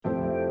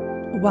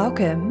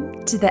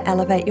Welcome to the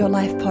Elevate Your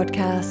Life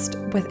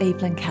podcast with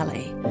Evelyn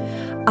Kelly.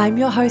 I'm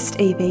your host,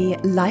 Evie,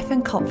 life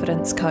and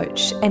confidence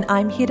coach, and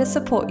I'm here to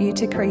support you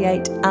to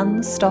create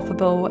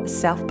unstoppable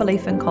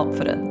self-belief and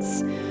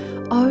confidence,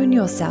 own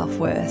your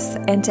self-worth,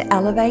 and to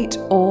elevate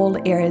all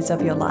areas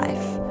of your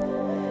life.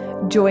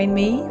 Join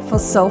me for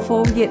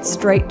soulful yet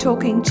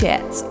straight-talking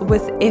chats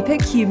with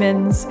epic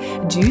humans,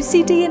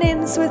 juicy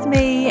DNMs with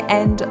me,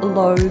 and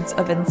loads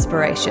of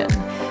inspiration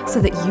so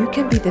that you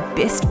can be the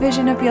best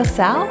version of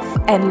yourself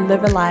and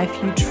live a life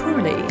you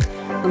truly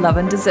love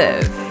and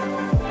deserve.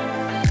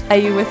 Are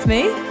you with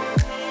me?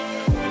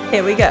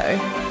 Here we go.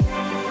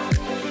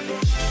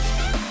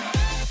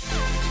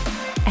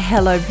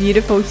 Hello,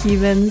 beautiful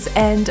humans,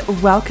 and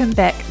welcome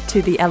back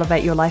to the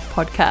Elevate Your Life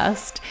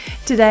podcast.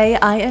 Today,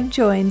 I am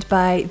joined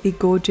by the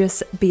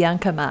gorgeous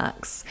Bianca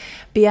Marics.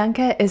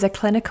 Bianca is a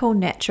clinical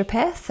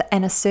naturopath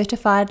and a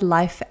certified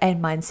life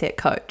and mindset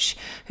coach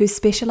who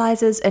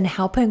specializes in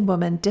helping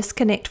women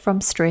disconnect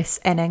from stress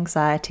and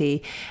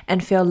anxiety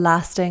and feel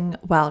lasting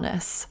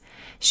wellness.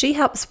 She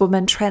helps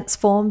women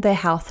transform their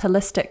health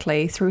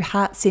holistically through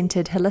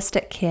heart-centered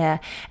holistic care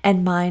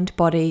and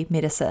mind-body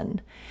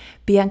medicine.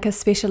 Bianca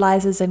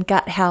specializes in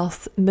gut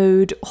health,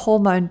 mood,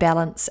 hormone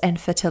balance,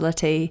 and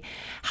fertility,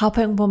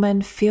 helping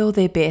women feel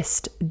their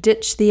best,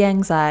 ditch the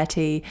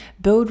anxiety,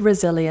 build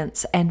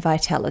resilience and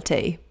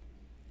vitality.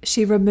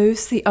 She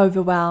removes the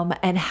overwhelm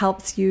and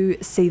helps you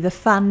see the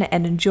fun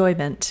and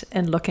enjoyment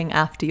in looking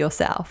after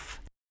yourself.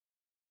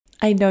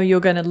 I know you're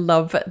going to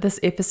love this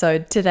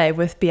episode today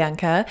with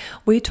Bianca.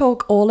 We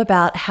talk all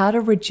about how to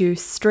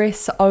reduce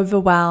stress,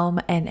 overwhelm,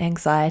 and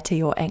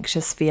anxiety or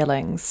anxious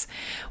feelings.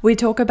 We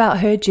talk about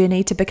her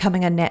journey to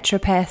becoming a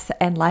naturopath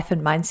and life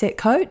and mindset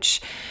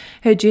coach,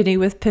 her journey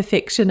with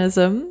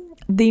perfectionism,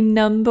 the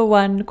number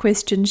one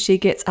question she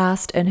gets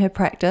asked in her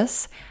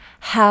practice: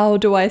 how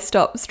do I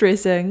stop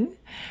stressing?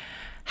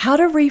 How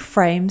to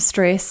reframe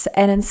stress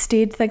and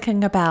instead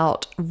thinking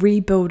about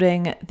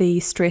rebuilding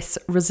the stress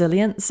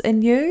resilience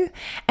in you,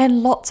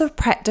 and lots of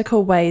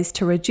practical ways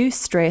to reduce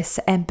stress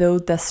and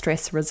build the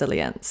stress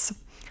resilience.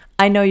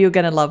 I know you're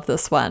going to love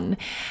this one.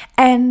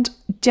 And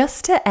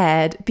just to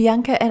add,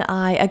 Bianca and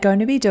I are going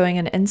to be doing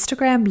an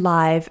Instagram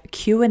live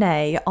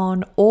Q&A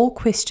on all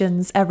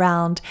questions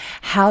around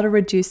how to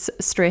reduce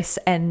stress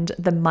and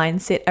the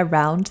mindset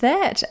around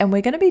that. And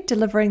we're going to be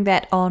delivering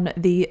that on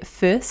the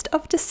 1st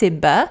of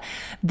December.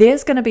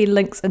 There's going to be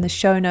links in the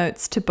show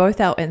notes to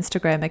both our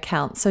Instagram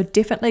accounts. So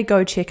definitely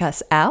go check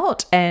us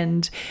out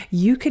and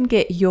you can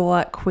get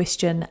your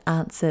question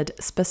answered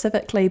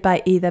specifically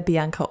by either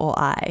Bianca or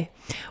I.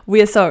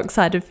 We are so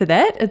excited for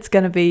that. It's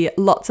going to be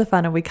lots of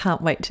fun and we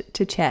can't wait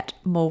to chat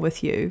more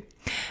with you.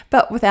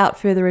 But without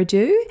further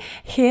ado,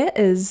 here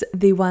is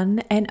the one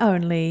and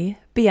only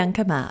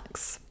Bianca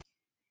Marics.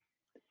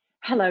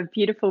 Hello,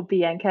 beautiful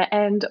Bianca,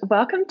 and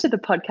welcome to the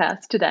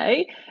podcast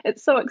today.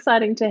 It's so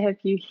exciting to have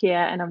you here,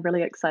 and I'm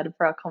really excited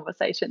for our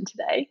conversation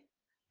today.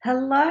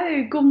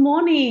 Hello, good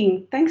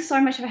morning. Thanks so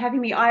much for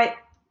having me. I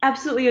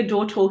absolutely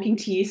adore talking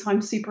to you, so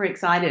I'm super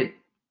excited.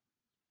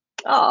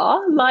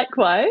 Oh,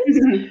 likewise.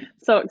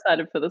 So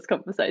excited for this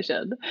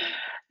conversation.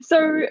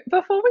 So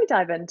before we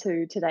dive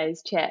into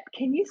today's chat,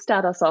 can you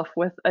start us off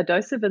with a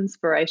dose of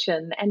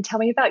inspiration and tell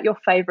me about your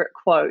favorite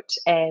quote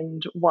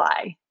and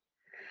why?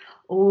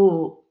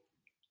 Oh,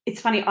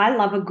 it's funny. I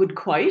love a good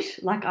quote.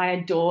 Like, I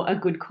adore a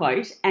good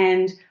quote,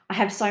 and I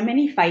have so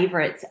many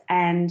favorites.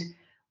 And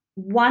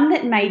one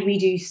that made me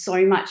do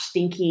so much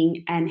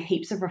thinking and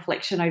heaps of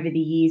reflection over the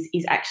years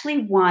is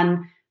actually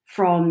one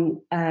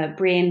from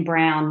Brené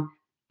Brown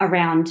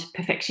around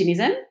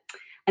perfectionism.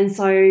 And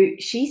so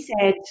she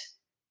said,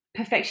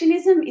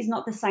 perfectionism is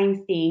not the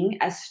same thing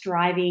as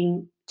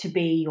striving to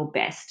be your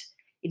best.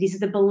 It is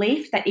the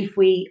belief that if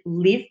we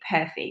live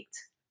perfect,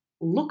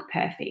 look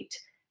perfect,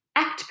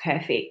 act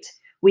perfect,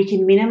 we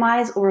can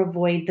minimize or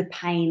avoid the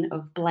pain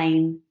of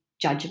blame,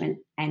 judgment,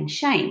 and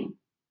shame.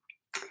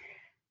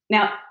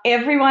 Now,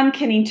 everyone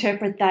can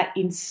interpret that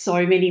in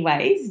so many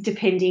ways,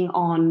 depending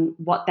on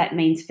what that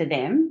means for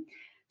them.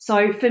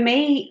 So for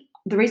me,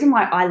 the reason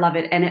why I love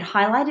it, and it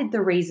highlighted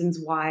the reasons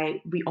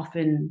why we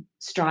often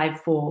strive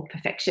for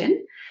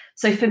perfection.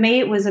 So for me,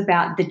 it was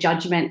about the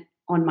judgment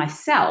on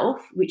myself,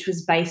 which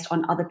was based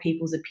on other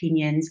people's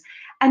opinions,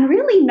 and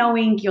really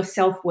knowing your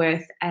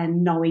self-worth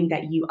and knowing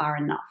that you are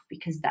enough,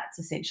 because that's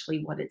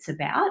essentially what it's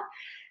about.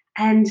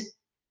 And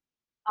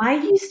I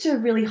used to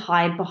really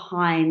hide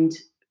behind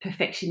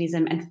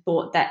perfectionism and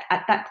thought that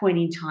at that point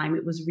in time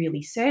it was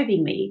really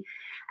serving me.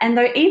 And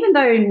even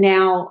though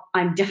now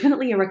I'm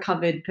definitely a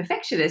recovered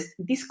perfectionist,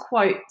 this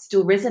quote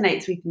still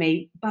resonates with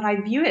me, but I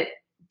view it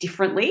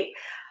differently.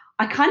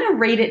 I kind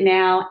of read it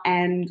now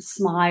and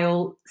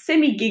smile,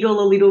 semi-giggle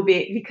a little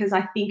bit, because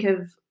I think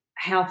of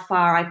how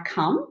far I've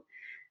come.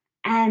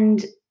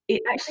 And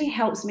it actually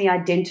helps me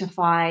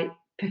identify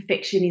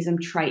perfectionism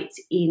traits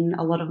in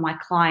a lot of my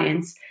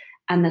clients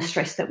and the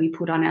stress that we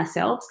put on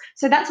ourselves.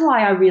 So that's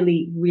why I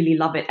really, really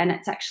love it. And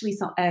it's actually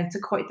it's a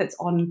quote that's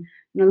on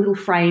a little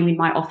frame in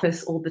my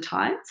office all the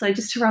time. So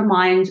just to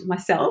remind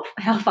myself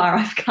how far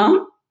I've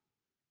come.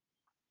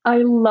 I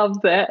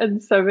love that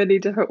in so many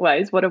different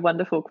ways. What a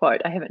wonderful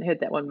quote. I haven't heard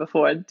that one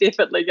before. I'm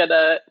definitely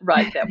gonna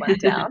write that one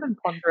down and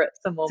ponder it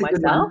some more It's a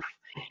good myself.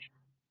 one.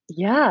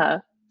 Yeah,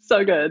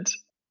 so good.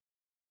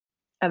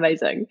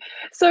 Amazing.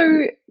 So,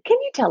 can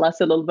you tell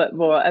us a little bit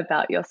more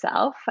about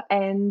yourself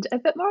and a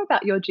bit more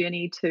about your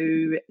journey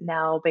to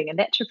now being a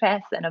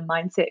naturopath and a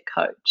mindset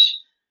coach?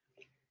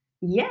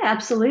 Yeah,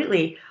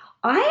 absolutely.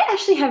 I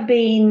actually have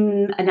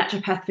been a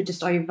naturopath for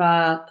just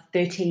over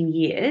 13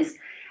 years.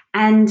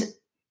 And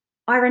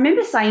I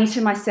remember saying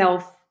to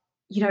myself,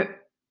 you know,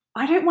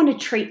 I don't want to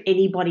treat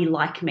anybody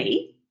like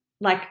me.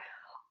 Like,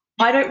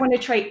 I don't want to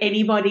treat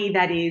anybody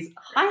that is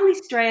highly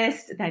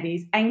stressed, that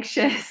is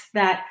anxious,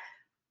 that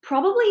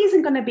probably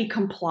isn't going to be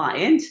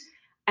compliant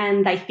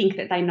and they think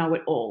that they know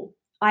it all.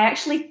 I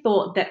actually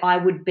thought that I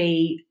would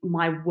be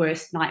my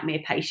worst nightmare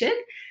patient.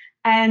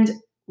 And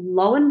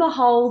lo and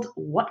behold,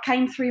 what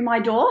came through my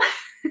door?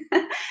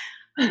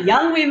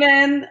 Young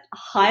women,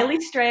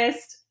 highly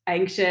stressed,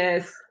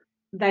 anxious.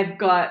 They've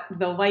got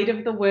the weight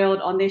of the world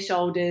on their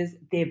shoulders.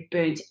 They're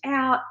burnt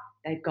out.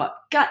 They've got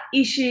gut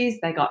issues.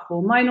 They got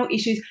hormonal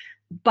issues.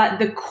 But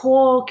the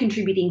core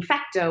contributing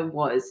factor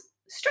was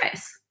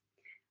stress.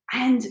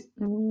 And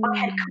I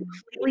had Mm.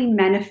 completely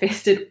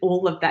manifested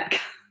all of that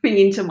coming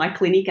into my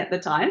clinic at the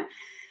time. And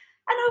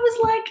I was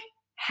like,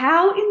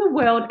 how in the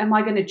world am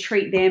I going to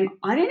treat them?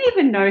 I don't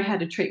even know how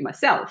to treat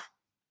myself.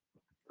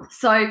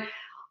 So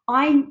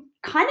I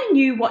kind of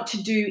knew what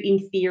to do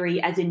in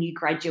theory as a new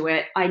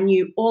graduate. I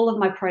knew all of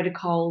my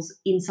protocols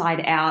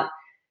inside out,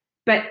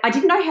 but I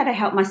didn't know how to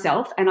help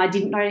myself and I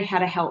didn't know how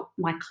to help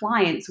my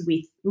clients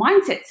with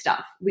mindset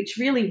stuff, which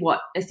really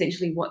what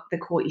essentially what the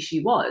core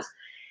issue was.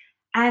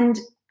 And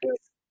it was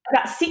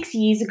about 6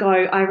 years ago,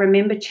 I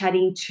remember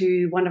chatting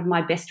to one of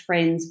my best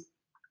friends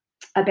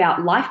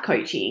about life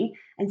coaching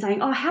and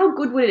saying, oh, how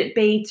good would it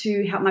be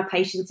to help my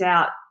patients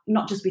out,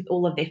 not just with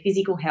all of their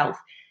physical health,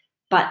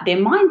 but their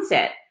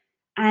mindset.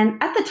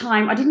 And at the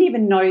time, I didn't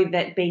even know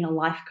that being a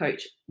life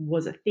coach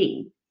was a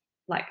thing,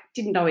 like,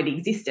 didn't know it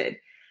existed.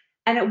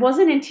 And it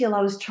wasn't until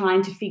I was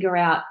trying to figure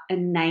out a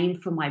name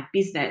for my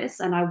business,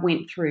 and I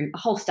went through a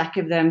whole stack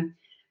of them,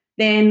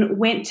 then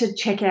went to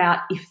check out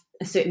if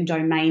a certain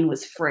domain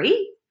was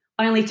free,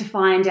 only to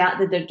find out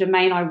that the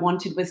domain I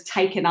wanted was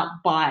taken up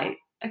by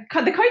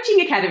the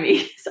coaching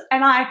academy.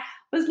 And I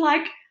was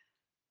like,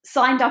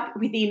 signed up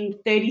within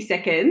 30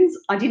 seconds.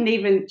 I didn't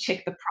even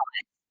check the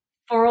price.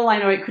 For all I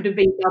know, it could have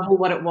been double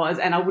what it was,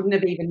 and I wouldn't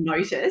have even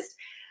noticed.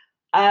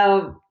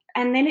 And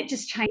then it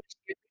just changed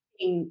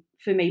everything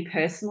for me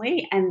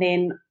personally. And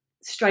then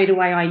straight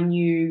away, I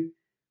knew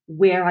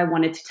where I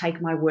wanted to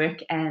take my work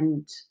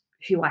and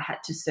who I had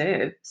to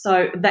serve.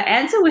 So the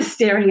answer was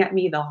staring at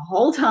me the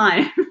whole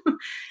time.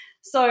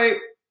 So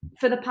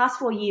for the past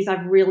 4 years,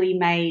 I've really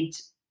made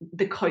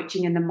the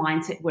coaching and the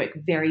mindset work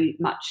very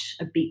much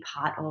a big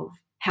part of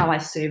how I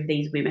serve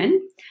these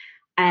women.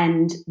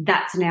 And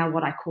that's now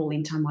what I call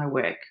into my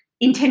work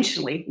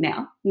intentionally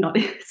now. Not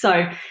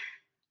so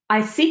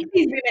I seek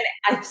these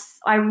women.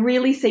 I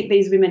really seek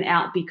these women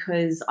out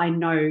because I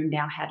know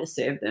now how to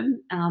serve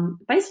them.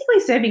 Basically,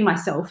 serving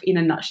myself in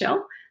a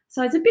nutshell.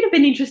 So it's a bit of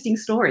an interesting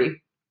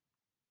story.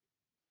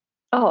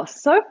 Oh,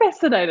 so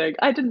fascinating.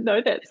 I didn't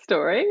know that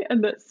story,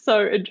 and that's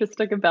so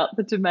interesting about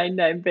the domain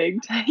name being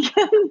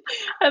taken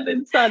and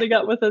then signing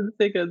up within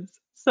seconds.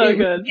 So It was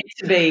good. meant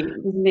to be.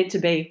 It was meant to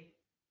be.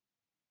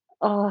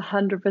 Oh,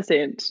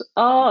 100%.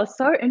 Oh,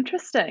 so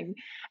interesting.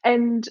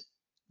 And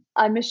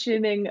I'm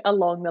assuming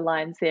along the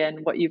lines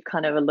then, what you've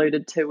kind of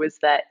alluded to was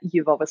that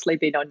you've obviously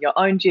been on your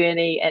own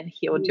journey and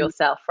healed Mm,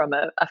 yourself from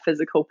a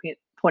physical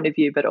point of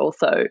view, but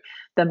also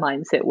the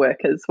mindset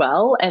work as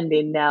well. And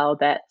then now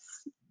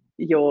that's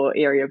your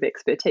area of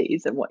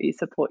expertise and what you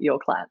support your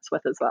clients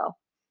with as well.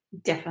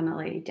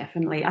 definitely,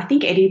 definitely. I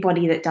think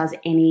anybody that does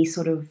any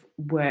sort of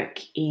work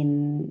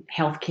in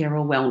healthcare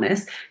or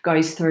wellness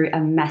goes through a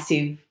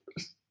massive,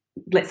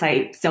 let's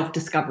say,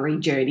 self-discovery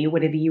journey, or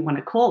whatever you want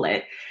to call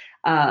it,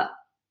 uh,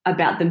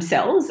 about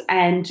themselves.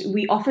 And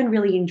we often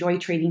really enjoy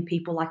treating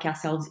people like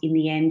ourselves in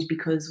the end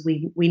because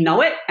we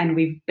know it and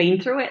we've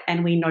been through it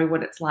and we know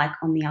what it's like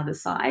on the other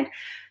side.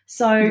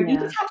 So you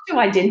Yeah. just have to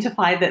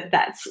identify that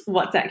that's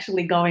what's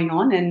actually going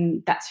on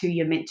and that's who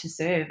you're meant to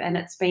serve. And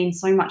it's been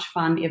so much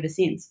fun ever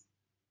since.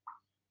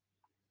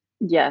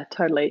 Yeah,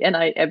 totally. And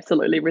I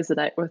absolutely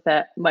resonate with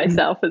that Mm,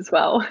 myself as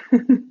well.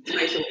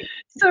 totally.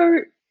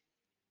 So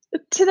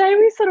today,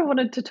 we sort of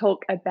wanted to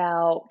talk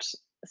about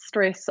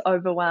stress,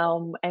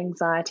 overwhelm,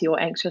 anxiety, or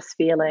anxious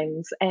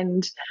feelings.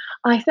 And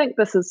I think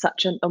this is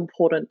such an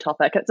important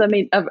topic. It's, I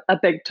mean, a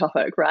big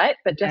topic, right?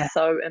 But Yeah, just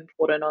so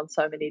important on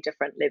so many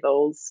different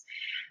levels,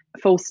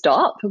 full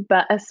stop.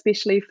 But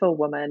especially for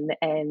women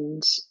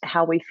and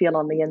how we feel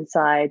on the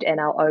inside and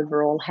our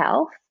overall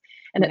health.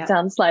 And it yeah.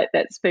 sounds like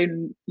that's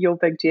been your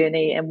big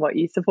journey and what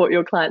you support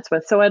your clients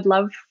with. So I'd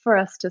love for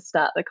us to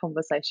start the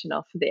conversation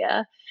off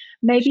there.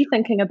 Maybe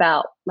thinking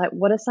about like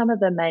what are some of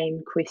the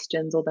main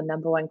questions or the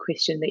number one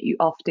question that you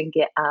often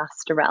get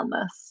asked around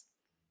this?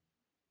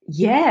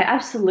 Yeah,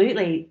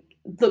 absolutely.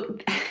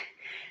 Look,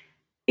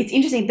 It's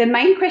interesting. The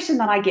main question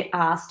that I get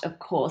asked, of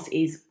course,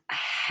 is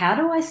how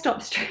do I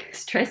stop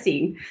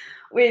stressing?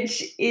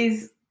 Which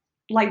is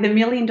like the $1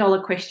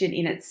 million question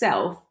in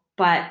itself.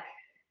 But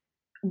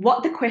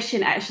what the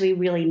question actually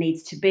really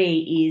needs to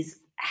be is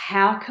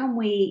how can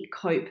we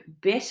cope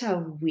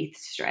better with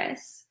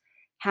stress?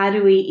 How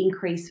do we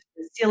increase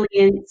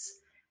resilience?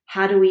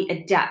 How do we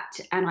adapt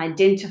and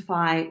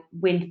identify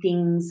when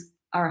things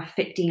are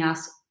affecting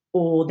us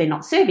or they're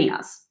not serving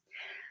us?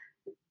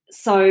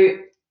 So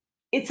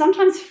it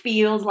sometimes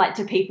feels like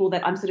to people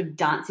that I'm sort of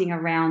dancing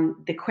around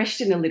the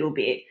question a little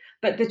bit.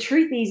 But the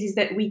truth is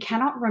that we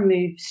cannot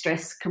remove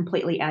stress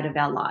completely out of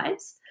our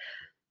lives.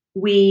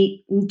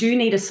 We do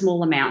need a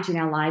small amount in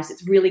our lives.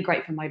 It's really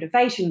great for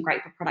motivation,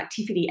 great for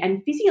productivity.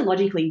 And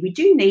physiologically, we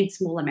do need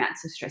small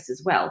amounts of stress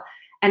as well.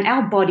 And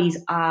our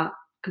bodies are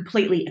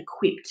completely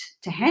equipped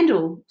to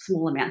handle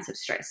small amounts of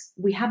stress.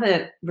 We have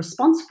a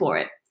response for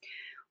it.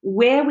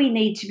 Where we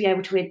need to be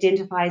able to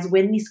identify is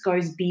when this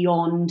goes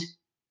beyond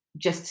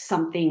just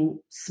something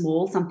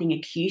small, something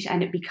acute,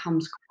 and it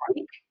becomes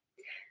chronic.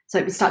 So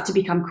it starts to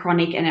become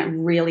chronic and it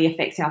really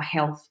affects our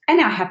health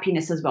and our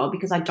happiness as well,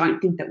 because I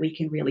don't think that we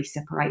can really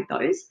separate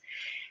those.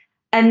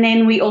 And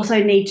then we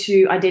also need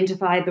to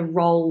identify the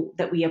role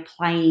that we are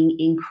playing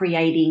in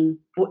creating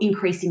or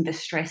increasing the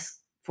stress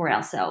for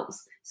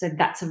ourselves. So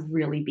that's a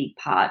really big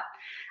part.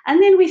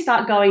 And then we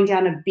start going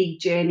down a big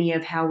journey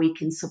of how we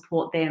can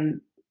support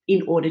them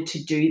in order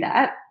to do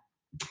that.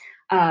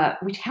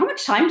 Which, how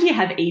much time do you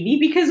have, Evie?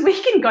 Because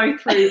we can go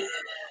through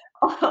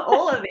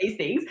all of these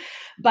things,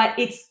 but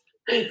it's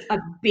a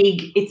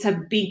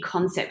big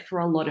concept for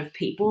a lot of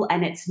people,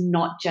 and it's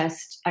not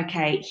just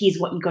okay, here's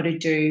what you got to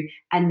do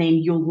and then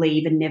you'll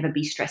leave and never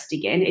be stressed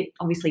again. It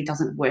obviously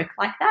doesn't work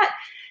like that.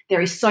 There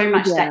is so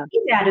much that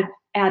is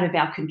out of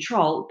our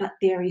control, but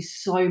there is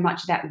so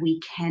much that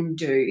we can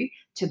do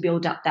to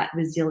build up that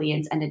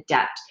resilience and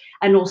adapt,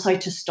 and also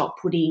to stop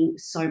putting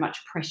so much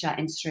pressure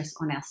and stress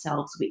on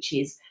ourselves, which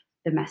is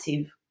a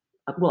massive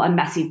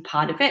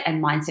part of it,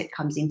 and mindset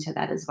comes into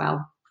that as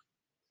well.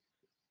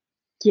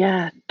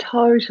 Yeah,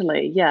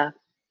 totally. Yeah.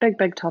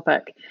 Big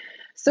topic.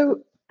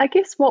 So, I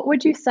guess what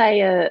would you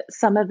say are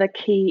some of the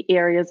key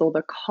areas or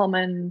the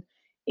common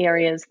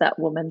areas that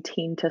women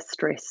tend to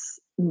stress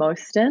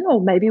most in?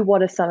 Or maybe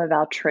what are some of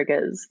our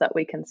triggers that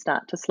we can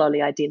start to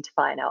slowly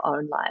identify in our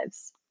own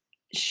lives?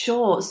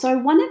 Sure. So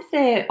one of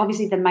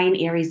obviously the main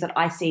areas that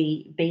I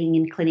see being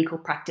in clinical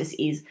practice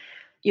is,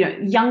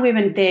 young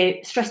women, they're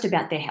stressed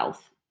about their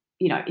health.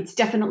 It's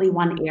definitely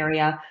one Mm.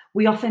 area.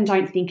 We often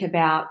don't think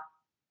about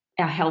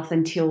our health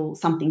until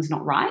something's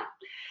not right.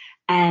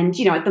 And,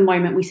 at the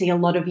moment, we see a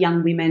lot of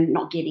young women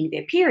not getting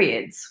their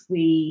periods.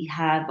 We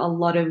have a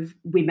lot of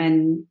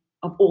women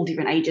of all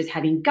different ages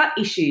having gut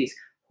issues,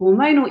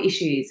 hormonal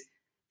issues,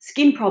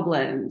 skin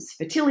problems,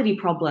 fertility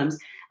problems.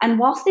 And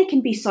whilst there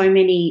can be so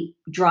many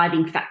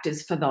driving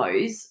factors for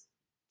those,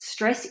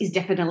 stress is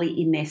definitely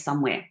in there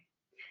somewhere,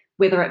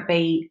 whether it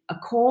be a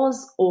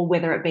cause or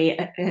whether it be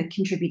a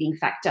contributing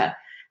factor.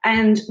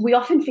 And we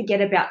often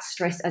forget about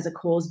stress as a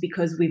cause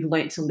because we've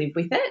learnt to live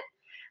with it.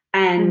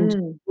 And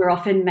Mm. we're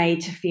often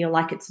made to feel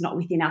like it's not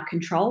within our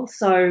control.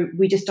 So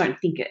we just don't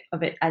think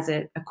of it as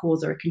a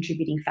cause or a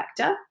contributing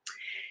factor.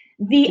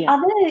 The Yeah.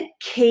 other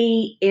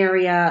key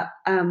area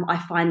I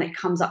find that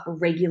comes up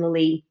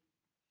regularly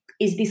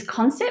is this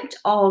concept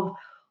of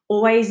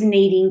always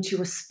needing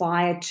to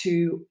aspire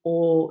to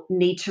or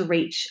need to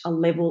reach a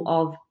level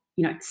of,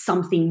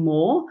 something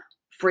more,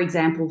 for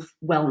example,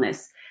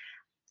 wellness.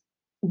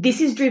 This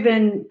is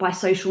driven by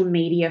social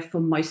media for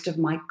most of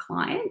my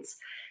clients.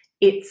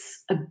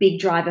 It's a big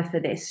driver for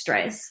their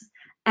stress.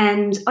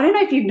 And I don't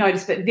know if you've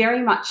noticed, but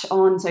very much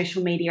on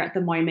social media at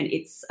the moment,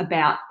 it's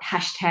about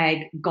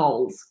hashtag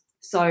goals.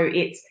 So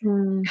it's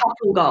Mm.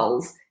 couple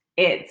goals,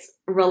 it's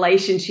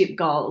relationship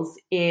goals,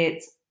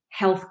 it's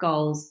health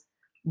goals,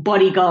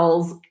 body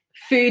goals,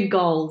 food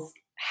goals,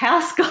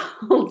 house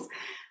goals,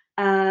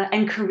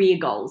 and career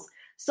goals.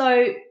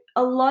 So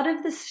a lot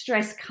of the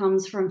stress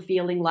comes from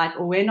feeling like,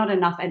 oh, we're not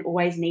enough and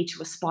always need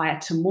to aspire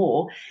to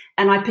more.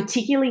 And I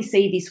particularly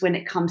see this when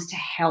it comes to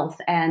health,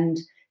 and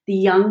the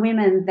young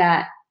women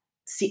that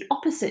sit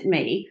opposite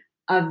me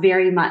are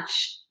very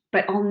much,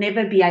 but I'll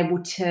never be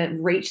able to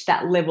reach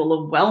that level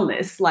of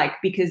wellness,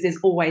 because there's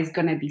always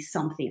going to be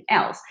something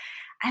else.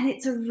 And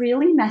it's a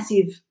really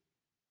massive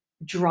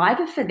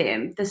driver for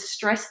them. The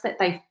stress that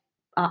they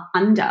are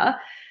under,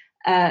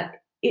 uh,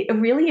 it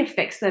really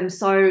affects them.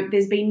 So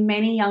there's been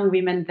many young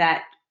women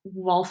that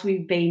whilst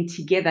we've been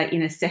together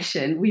in a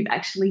session, we've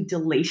actually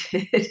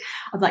deleted.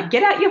 I'm like,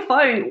 get out your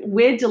phone,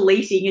 we're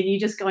deleting, and you're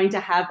just going to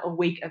have a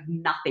week of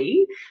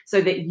nothing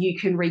so that you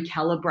can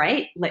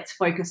recalibrate. Let's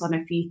focus on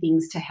a few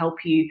things to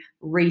help you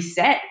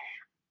reset.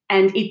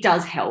 And it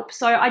does help.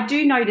 So I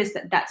do notice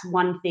that that's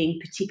one thing,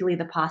 particularly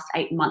the past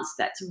 8 months,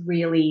 that's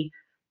really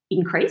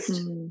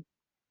increased. Mm.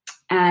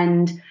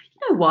 And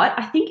you know what?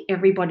 I think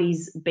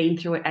everybody's been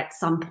through it at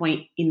some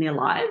point in their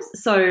lives.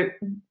 So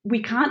we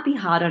can't be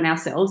hard on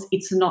ourselves.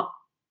 It's not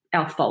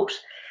our fault.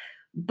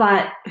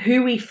 But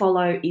who we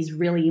follow is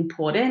really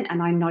important.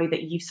 And I know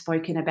that you've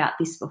spoken about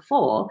this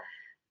before.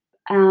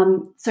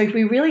 So if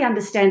we really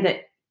understand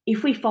that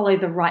if we follow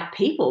the right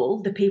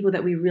people, the people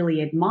that we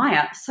really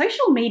admire,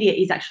 social media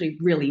is actually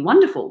really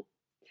wonderful.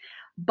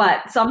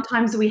 But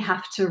sometimes we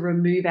have to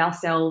remove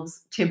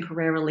ourselves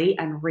temporarily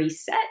and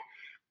reset.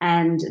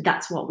 And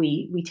that's what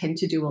we tend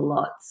to do a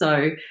lot.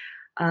 So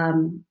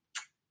um,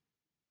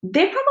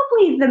 they're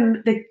probably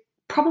the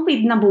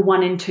probably number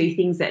one and two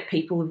things that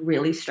people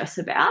really stress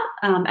about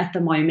at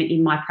the moment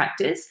in my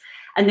practice.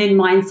 And then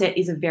mindset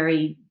is a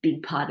very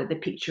big part of the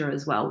picture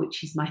as well,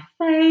 which is my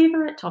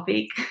favorite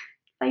topic.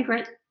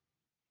 Favorite.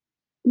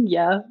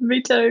 Yeah,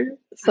 me too.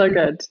 So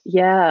good.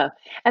 Yeah.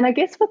 And I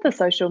guess with the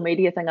social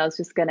media thing, I was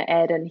just going to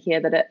add in here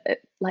that it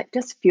like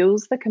just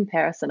fuels the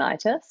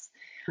comparisonitis.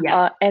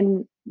 Yeah.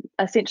 And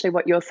essentially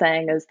what you're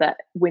saying is that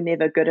we're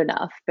never good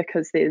enough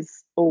because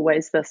there's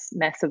always this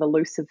massive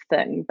elusive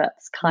thing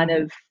that's kind Yeah.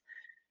 of,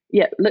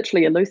 yeah,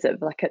 literally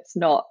elusive. Like it's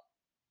not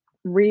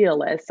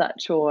real as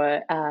such,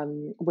 or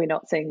we're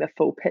not seeing the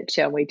full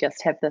picture. We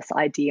just have this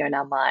idea in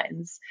our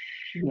minds.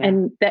 Yeah.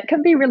 And that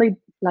can be really,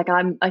 like,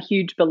 I'm a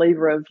huge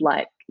believer of,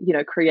 like,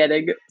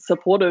 creating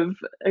supportive,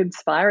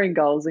 inspiring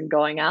goals and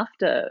going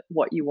after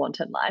what you want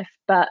in life.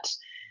 But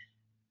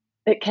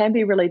it can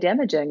be really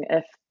damaging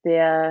if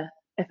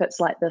it's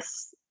like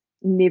this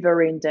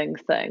never ending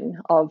thing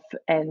of,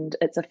 and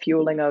it's a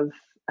fueling of,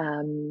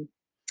 um,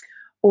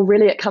 or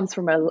really it comes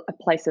from a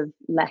place of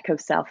lack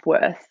of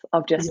self-worth,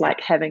 of just Yeah.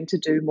 like having to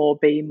do more,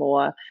 be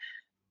more,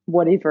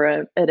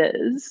 whatever it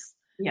is.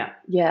 Yeah.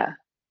 Yeah.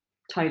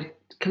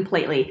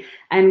 Completely.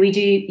 And we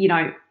do,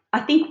 I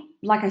think,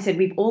 like I said,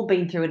 we've all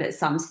been through it at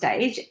some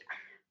stage.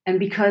 And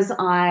because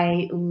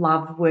I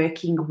love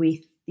working with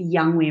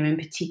young women,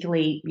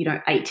 particularly,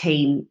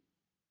 18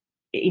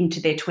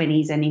 into their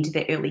 20s and into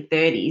their early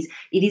 30s,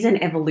 it is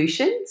an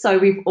evolution. So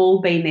we've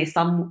all been there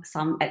some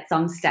at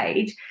some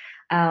stage.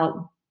 Uh,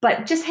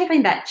 but just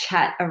having that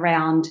chat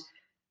around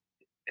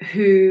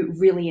who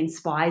really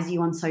inspires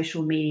you on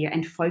social media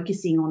and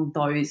focusing on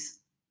those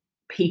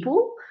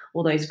people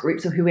or those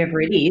groups or whoever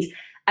it is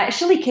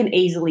actually can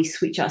easily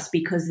switch us,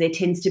 because there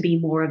tends to be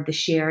more of the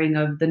sharing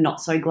of the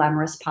not so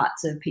glamorous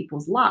parts of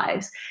people's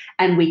lives,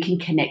 and we can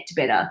connect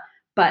better.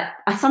 But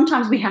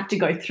sometimes we have to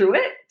go through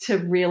it to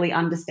really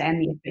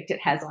understand the effect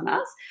it has on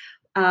us.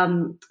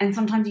 And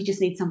sometimes you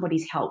just need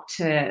somebody's help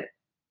to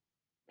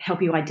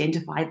help you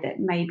identify that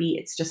maybe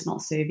it's just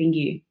not serving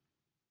you.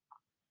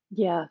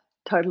 Yeah,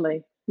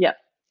 totally. Yeah,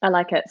 I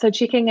like it. So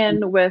checking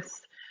in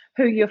with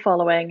who you're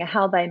following,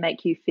 how they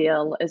make you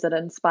feel. Is it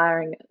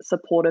inspiring,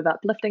 supportive,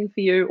 uplifting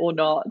for you or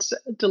not?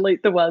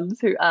 Delete the ones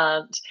who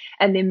aren't.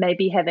 And then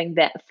maybe having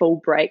that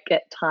full break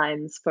at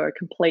times for a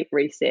complete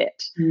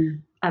reset.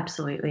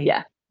 Absolutely.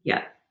 Yeah,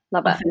 Yeah.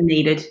 love it. Often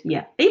needed.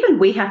 Yeah. Even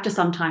we have to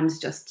sometimes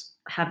just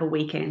have a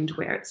weekend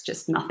where it's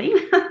just nothing,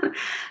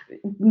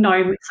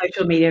 no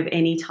social media of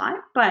any type.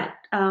 But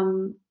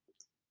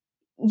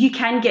you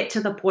can get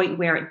to the point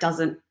where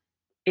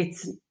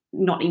it's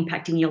not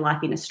impacting your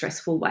life in a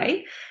stressful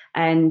way.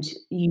 And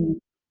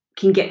you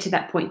can get to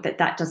that point that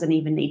that doesn't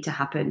even need to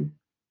happen.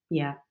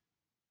 Yeah.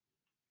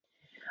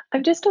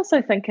 I'm just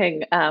also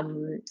thinking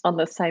on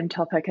the same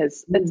topic,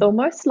 as it's Mm.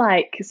 almost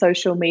like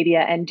social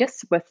media, and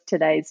just with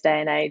today's day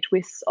and age,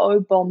 we're so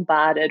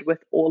bombarded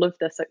with all of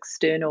this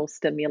external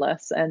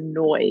stimulus and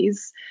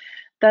noise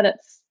that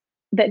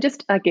that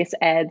just, I guess,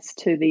 adds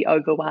to the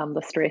overwhelm,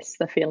 the stress,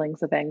 the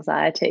feelings of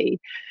anxiety.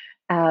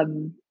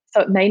 So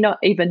it may not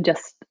even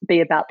just be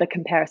about the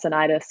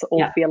comparisonitis or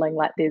Yeah. feeling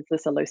like there's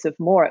this elusive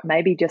more. It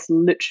may be just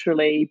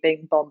literally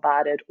being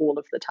bombarded all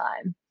of the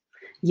time.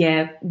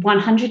 Yeah.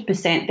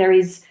 100%. There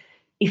is,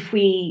 if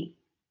we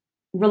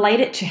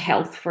relate it to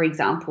health, for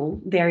example,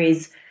 there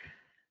is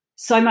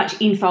so much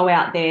info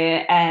out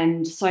there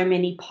and so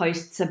many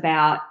posts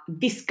about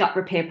this gut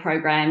repair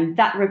program,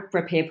 that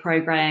repair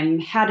program,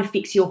 how to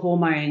fix your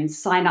hormones,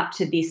 sign up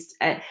to this.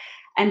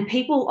 And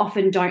people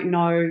often don't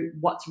know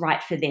what's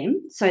right for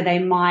them. So they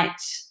might,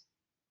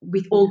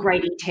 with all Yeah.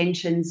 great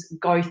intentions,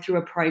 go through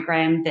a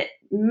program that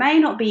may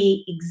not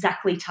be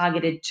exactly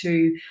targeted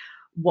to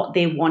what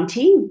they're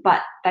wanting,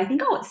 but they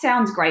think, oh, it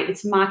sounds great.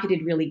 It's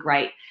marketed really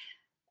great.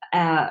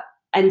 Uh,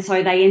 and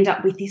so they end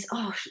up with this,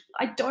 oh,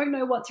 I don't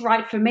know what's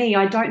right for me.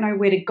 I don't know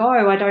where to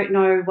go. I don't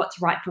know what's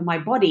right for my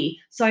body.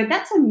 So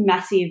that's a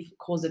massive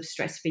cause of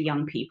stress for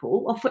young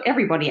people, or for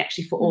everybody,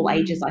 actually, for all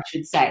ages, Mm. I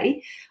should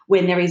say,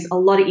 when there is a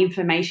lot of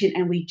information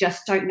and we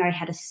just don't know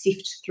how to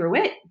sift through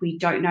it. We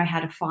don't know how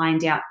to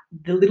find out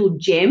the little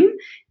gem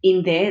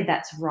in there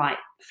that's right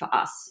for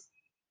us.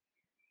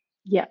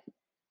 Yeah,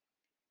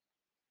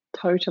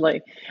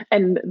 totally.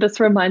 And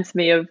this reminds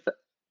me of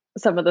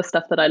some of the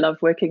stuff that I love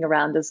working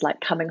around, is like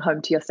coming home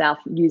to yourself,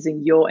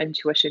 using your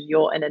intuition,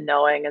 your inner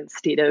knowing,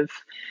 instead of,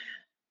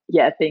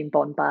 yeah, being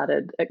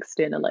bombarded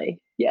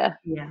externally. Yeah.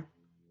 Yeah.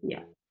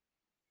 Yeah.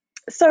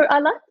 So I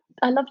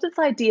love this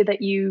idea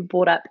that you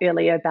brought up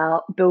earlier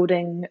about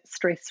building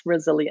stress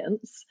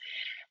resilience,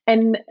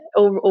 and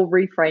or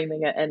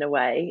reframing it in a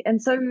way.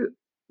 And so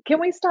can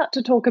we start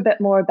to talk a bit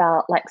more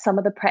about like some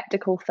of the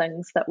practical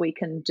things that we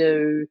can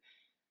do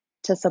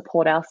to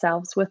support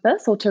ourselves with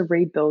this or to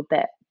rebuild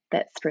that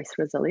stress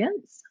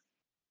resilience?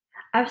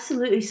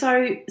 Absolutely.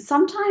 So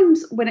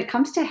sometimes when it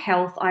comes to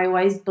health, I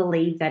always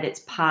believe that it's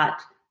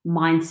part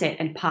mindset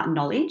and part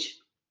knowledge.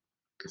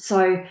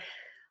 So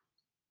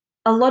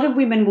a lot of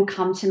women will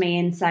come to me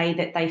and say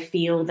that they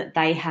feel that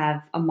they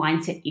have a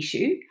mindset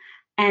issue.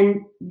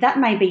 And that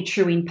may be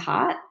true in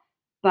part,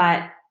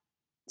 but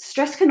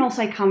stress can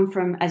also come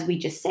from, as we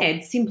just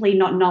said, simply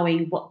not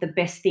knowing what the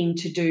best thing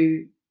to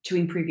do to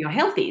improve your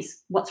health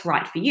is, what's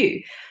right for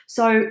you.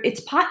 So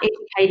it's part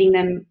educating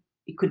them.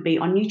 It could be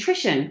on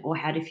nutrition or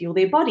how to fuel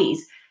their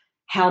bodies,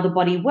 how the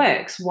body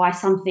works, why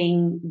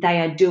something they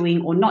are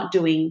doing or not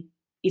doing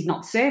is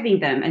not serving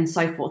them, and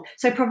so forth.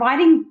 So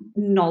providing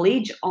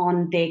knowledge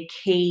on their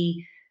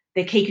key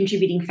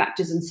contributing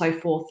factors and so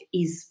forth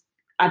is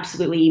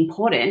absolutely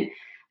important.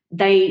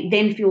 They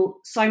then feel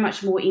so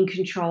much more in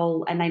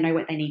control and they know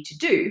what they need to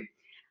do.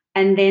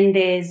 And then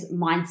there's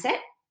mindset,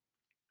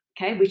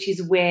 okay, which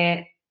is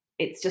where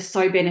it's just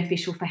so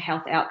beneficial for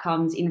health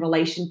outcomes in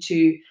relation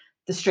to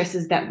the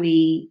stresses that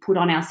we put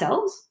on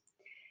ourselves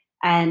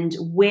and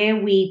where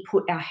we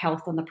put our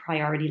health on the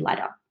priority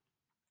ladder.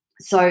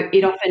 So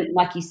it often,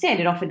 like you said,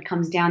 it often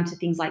comes down to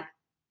things like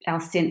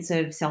our sense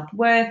of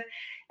self-worth,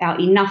 our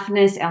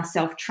enoughness, our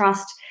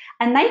self-trust,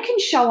 and they can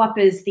show up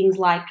as things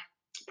like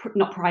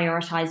not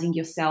prioritizing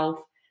yourself,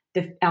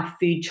 our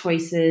food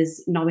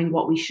choices, knowing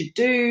what we should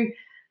do,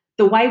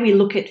 the way we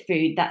look at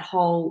food, that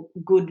whole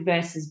good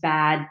versus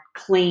bad,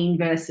 clean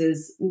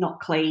versus not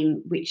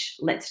clean, which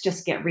let's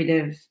just get rid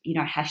of,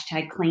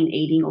 hashtag clean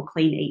eating or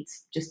clean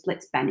eats, just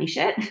let's banish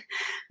it.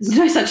 There's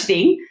no such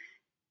thing.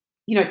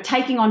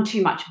 Taking on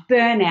too much,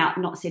 burnout,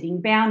 not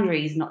setting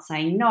boundaries, not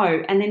saying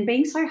no, and then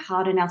being so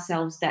hard on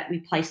ourselves that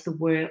we place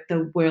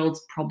the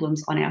world's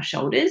problems on our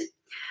shoulders.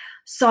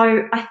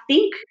 So I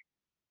think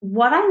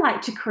what I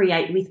like to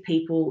create with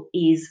people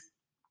is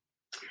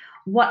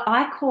what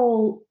I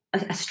call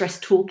a stress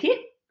toolkit.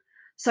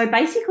 So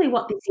basically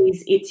what this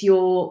is, it's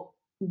your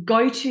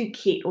go-to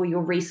kit or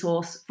your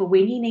resource for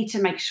when you need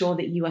to make sure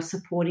that you are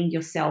supporting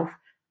yourself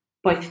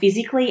both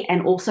physically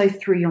and also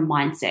through your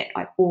mindset.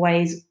 I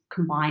always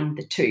combine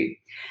the two.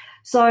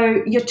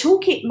 So your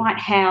toolkit might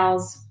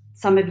house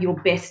some of your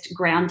best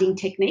grounding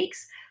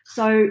techniques.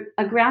 So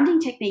a grounding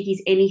technique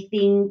is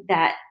anything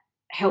that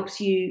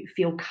helps you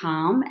feel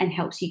calm and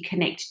helps you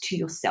connect to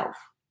yourself.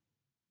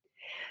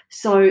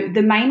 So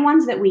the main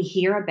ones that we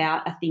hear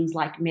about are things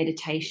like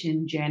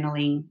meditation,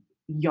 journaling,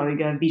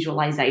 yoga,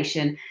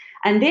 visualization,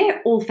 and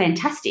they're all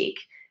fantastic,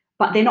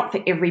 but they're not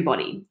for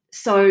everybody.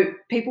 So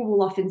people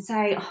will often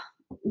say, oh,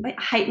 I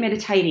hate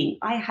meditating.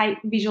 I hate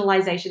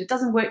visualization. It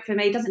doesn't work for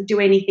me. It doesn't do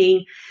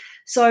anything.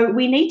 So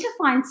we need to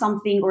find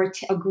something or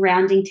a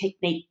grounding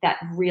technique that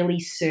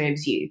really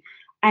serves you.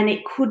 And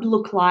it could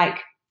look like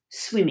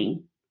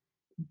swimming,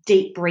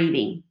 deep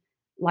breathing,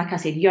 like I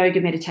said,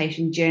 yoga,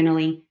 meditation,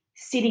 journaling,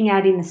 sitting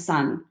out in the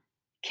sun,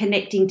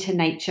 connecting to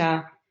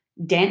nature,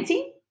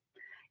 dancing.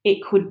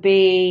 It could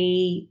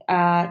be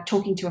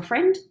talking to a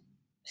friend,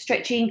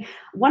 stretching.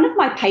 One of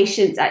my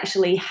patients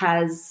actually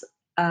has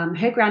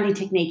her grounding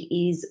technique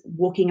is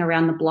walking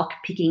around the block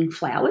picking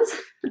flowers.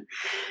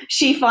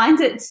 she finds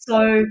it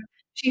so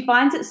she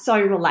finds it so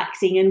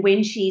relaxing, and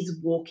when she's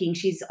walking,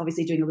 she's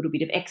obviously doing a little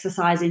bit of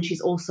exercise, and she's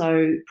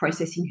also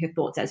processing her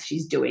thoughts as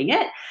she's doing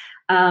it.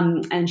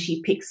 And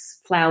she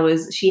picks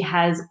flowers. She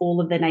has all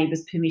of the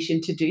neighbours'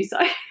 permission to do so,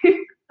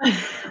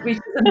 which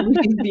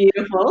is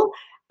beautiful.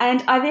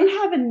 And I then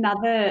have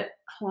another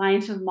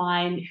client of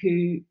mine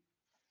who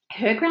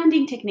her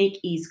grounding technique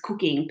is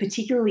cooking,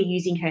 particularly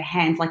using her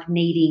hands, like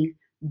kneading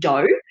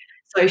dough.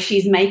 So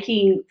she's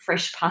making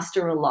fresh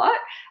pasta a lot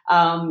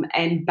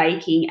and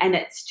baking, and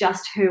it's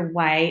just her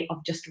way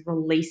of just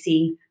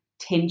releasing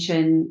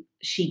tension.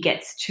 She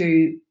gets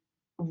to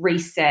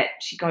reset.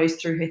 She goes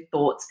through her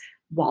thoughts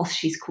whilst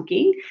she's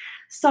cooking.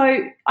 So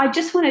I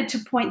just wanted to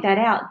point that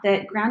out,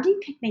 that grounding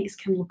techniques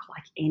can look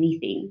like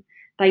anything.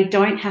 They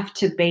don't have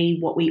to be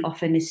what we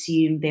often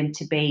assume them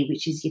to be,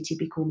 which is your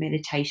typical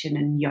meditation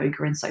and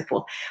yoga and so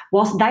forth.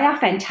 Whilst they are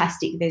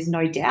fantastic, there's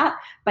no doubt,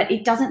 but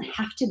it doesn't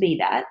have to be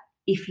that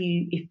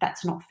if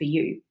that's not for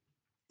you.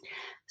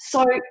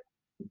 So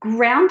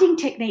grounding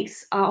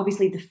techniques are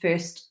obviously the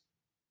first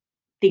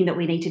thing that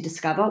we need to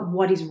discover,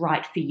 what is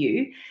right for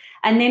you.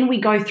 And then we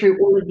go through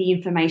all of the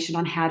information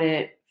on how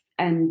to,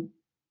 and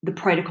the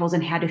protocols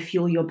and how to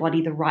fuel your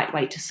body the right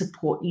way to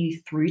support you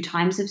through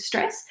times of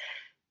stress.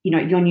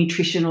 Your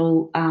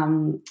nutritional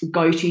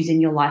go-tos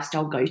and your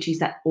lifestyle go-tos,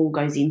 that all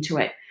goes into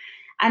it.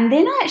 And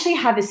then I actually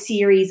have a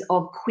series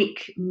of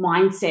quick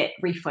mindset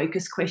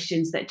refocus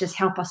questions that just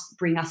help us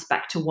bring us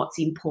back to what's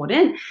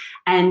important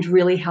and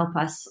really help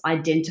us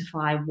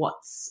identify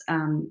what's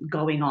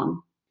going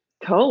on.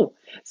 Cool.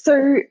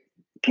 So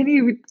can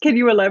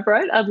you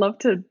elaborate? I'd love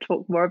to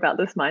talk more about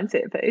this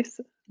mindset piece.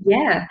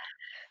 Yeah.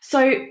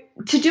 So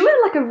to do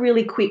it like a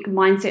really quick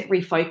mindset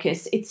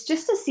refocus, it's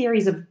just a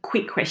series of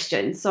quick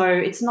questions. So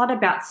it's not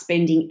about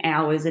spending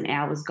hours and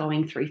hours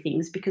going through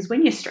things, because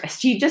when you're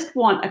stressed, you just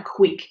want a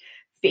quick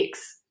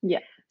fix. Yeah.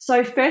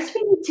 So first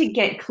we need to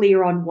get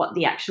clear on what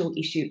the actual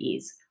issue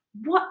is.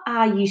 What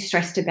are you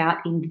stressed about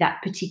in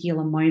that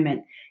particular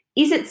moment?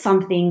 Is it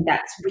something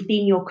that's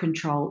within your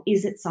control?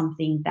 Is it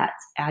something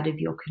that's out of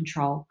your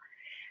control?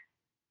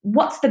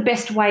 What's the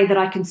best way that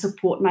I can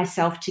support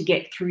myself to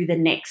get through the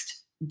next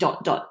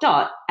dot, dot,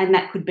 dot? And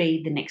that could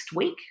be the next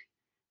week.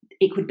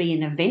 It could be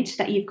an event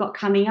that you've got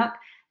coming up.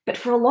 But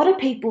for a lot of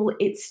people,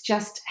 it's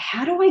just,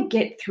 how do I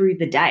get through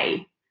the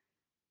day?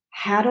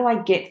 How do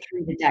I get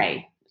through the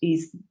day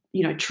is,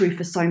 true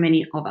for so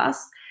many of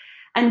us.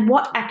 And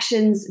what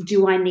actions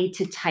do I need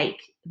to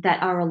take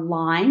that are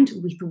aligned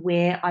with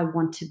where I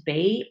want to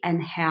be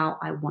and how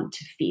I want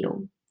to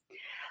feel?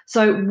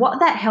 So what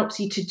that helps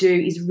you to do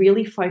is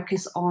really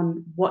focus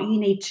on what you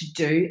need to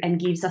do and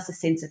gives us a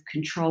sense of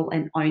control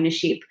and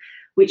ownership,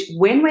 which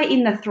when we're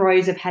in the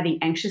throes of having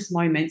anxious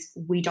moments,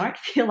 we don't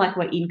feel like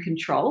we're in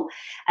control.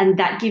 And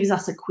that gives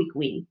us a quick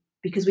win,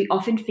 because we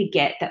often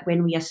forget that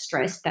when we are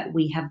stressed that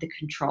we have the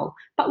control.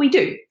 But we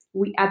do.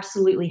 We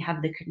absolutely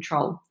have the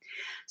control.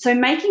 So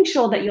making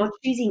sure that you're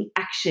choosing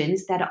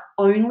actions that are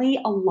only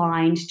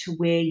aligned to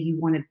where you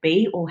want to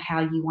be or how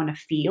you want to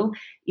feel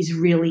is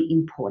really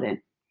important.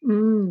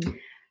 Mm.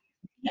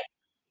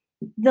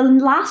 The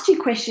last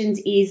two questions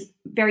is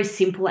very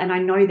simple, and I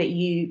know that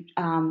you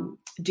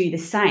do the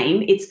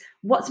same. It's,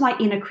 what's my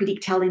inner critic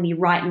telling me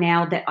right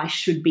now that I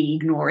should be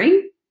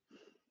ignoring?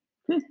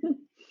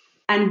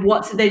 And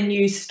what's the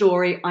new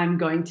story I'm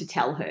going to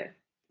tell her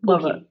or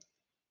Love it. him,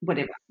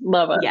 whatever.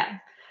 Love it. Yeah.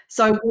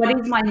 So what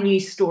is my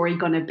new story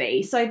going to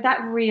be? So that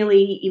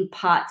really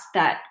imparts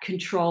that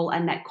control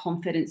and that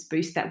confidence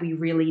boost that we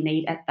really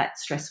need at that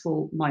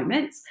stressful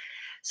moments.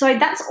 So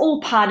that's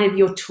all part of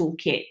your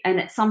toolkit. And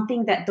it's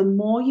something that the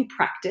more you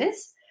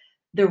practice,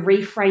 the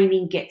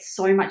reframing gets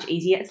so much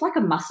easier. It's like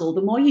a muscle.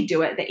 The more you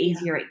do it, the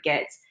easier it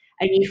gets.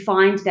 And you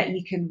find that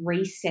you can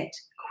reset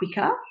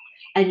quicker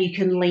and you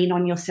can lean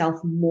on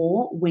yourself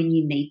more when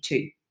you need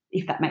to,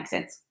 if that makes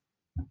sense.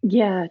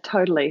 Yeah,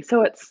 totally.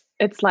 So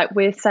it's like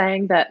we're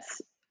saying that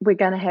we're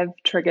going to have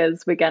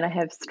triggers, we're going to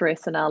have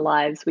stress in our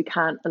lives. We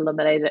can't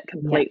eliminate it Yeah.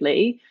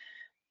 completely,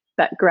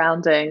 but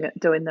grounding,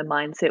 doing the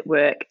mindset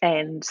work,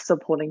 and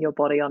supporting your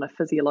body on a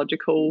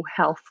physiological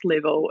health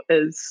level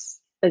is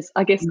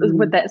I guess Mm.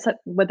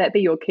 would that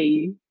be your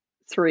key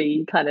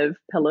three kind of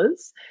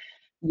pillars?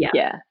 Yeah,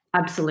 Yeah.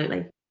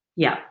 absolutely.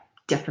 Yeah,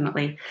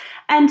 definitely.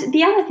 And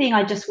the other thing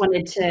I just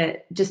wanted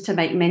to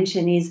make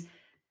mention is,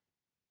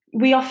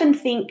 we often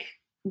think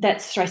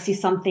that stress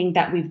is something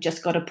that we've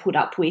just got to put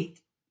up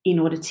with in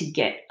order to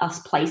get us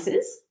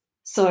places.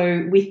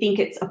 So we think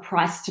it's a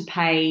price to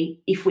pay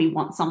if we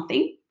want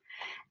something,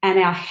 and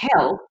our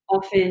health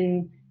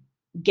often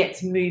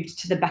gets moved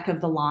to the back of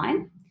the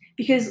line,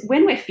 because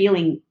when we're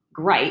feeling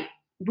great,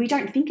 we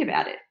don't think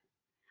about it.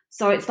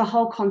 So it's the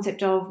whole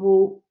concept of,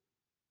 well,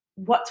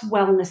 what's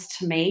wellness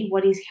to me?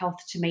 What is health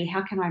to me?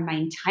 How can I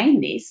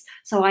maintain this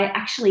so I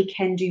actually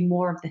can do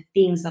more of the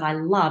things that I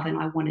love and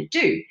I want to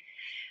do?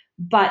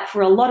 But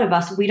for a lot of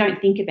us, we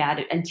don't think about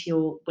it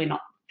until we're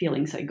not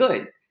feeling so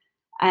good.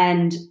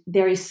 And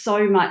there is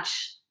so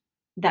much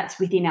that's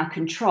within our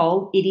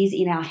control. It is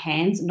in our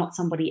hands, not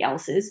somebody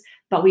else's.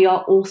 But we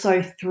are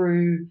also,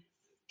 through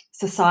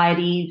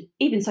society,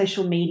 even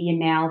social media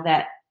now,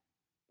 that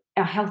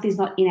our health is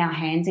not in our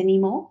hands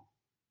anymore.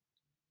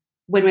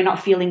 When we're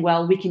not feeling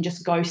well, we can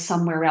just go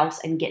somewhere else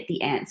and get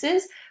the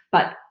answers.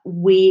 But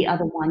we are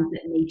the ones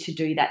that need to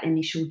do that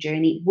initial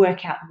journey,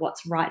 work out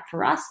what's right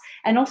for us,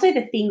 and also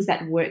the things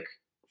that work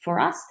for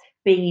us,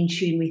 being in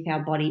tune with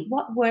our body.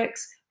 What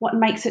works, what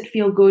makes it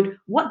feel good,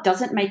 what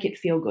doesn't make it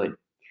feel good.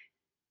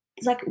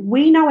 It's like,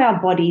 we know our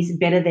bodies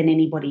better than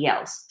anybody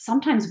else.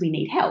 Sometimes we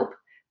need help,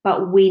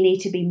 but we need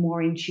to be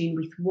more in tune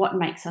with what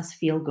makes us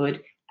feel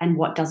good and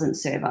what doesn't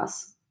serve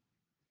us.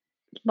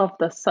 Love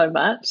this so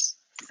much.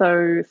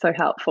 So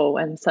helpful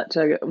and such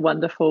a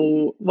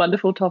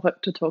wonderful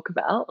topic to talk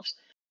about.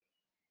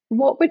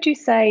 What would you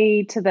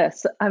say to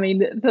this? I mean,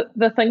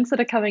 the things that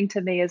are coming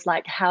to me is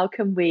like, how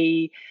can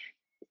we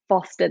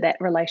foster that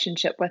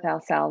relationship with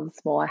ourselves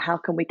more? How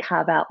can we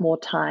carve out more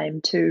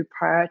time to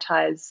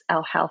prioritize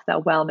our health,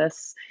 our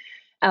wellness,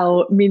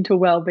 our mental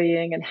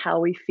well-being, and how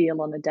we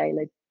feel on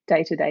a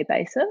day-to-day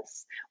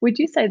basis? Would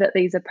you say that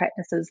these are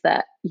practices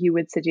that you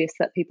would suggest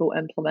that people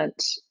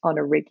implement on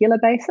a regular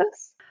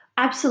basis?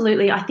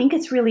 Absolutely. I think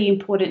it's really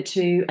important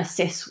to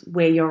assess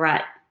where you're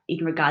at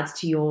in regards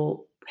to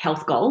your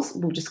health goals.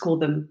 We'll just call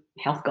them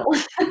health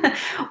goals,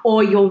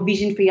 or your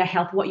vision for your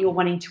health, what you're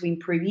wanting to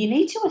improve. You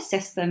need to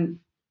assess them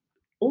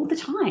all the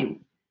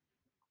time.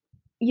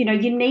 You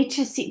need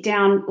to sit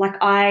down. Like,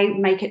 I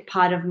make it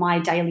part of my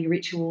daily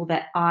ritual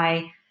that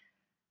I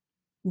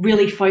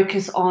really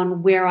focus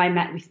on where I'm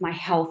at with my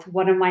health.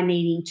 What am I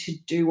needing to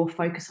do or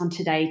focus on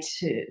today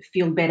to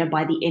feel better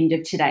by the end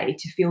of today,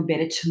 to feel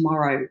better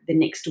tomorrow, the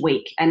next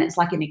week? And it's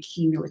like an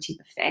accumulative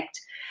effect.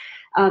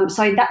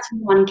 So that's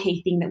one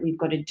key thing that we've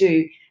got to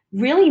do.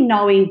 Really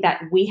knowing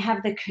that we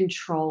have the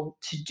control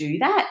to do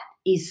that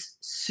is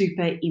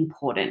super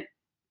important.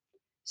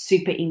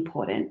 Super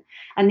important.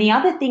 And the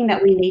other thing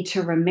that we need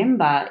to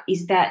remember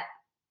is that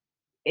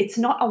it's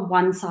not a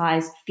one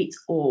size fits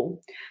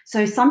all.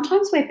 So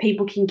sometimes where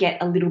people can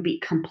get a little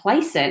bit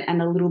complacent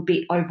and a little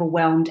bit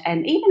overwhelmed,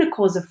 and even a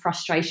cause of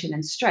frustration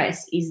and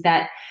stress, is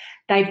that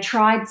they've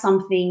tried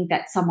something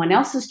that someone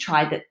else has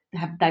tried that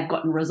they've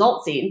gotten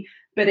results in,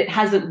 but it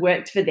hasn't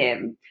worked for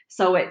them.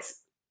 So it's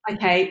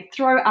okay,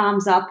 throw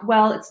arms up.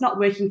 Well, it's not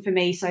working for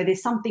me, so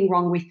there's something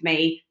wrong with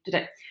me.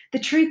 The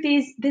truth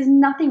is, there's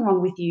nothing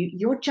wrong with you.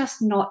 You're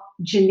just not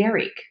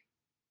generic.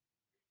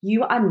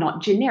 You are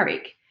not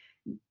generic.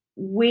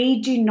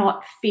 We do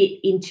not fit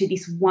into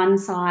this one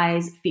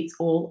size fits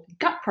all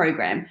gut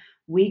program.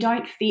 We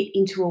don't fit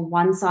into a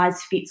one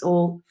size fits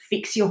all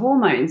fix your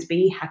hormones,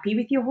 be happy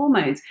with your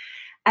hormones.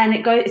 And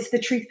it's the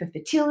truth for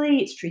fertility,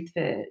 it's truth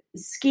for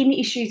skin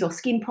issues or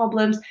skin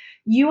problems.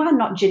 You are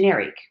not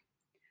generic.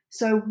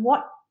 So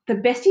what the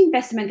best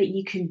investment that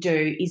you can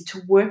do is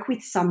to work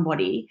with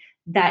somebody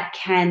that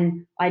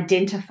can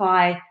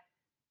identify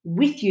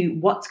with you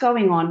what's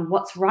going on,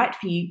 what's right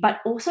for you, but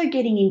also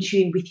getting in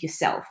tune with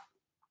yourself.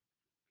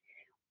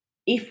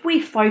 If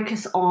we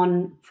focus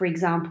on, for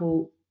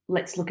example,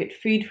 let's look at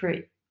food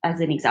as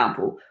an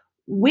example,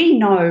 we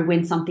know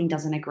when something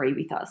doesn't agree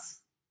with us.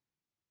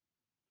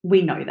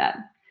 We know that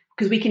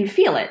because we can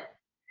feel it.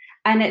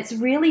 And it's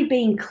really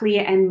being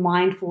clear and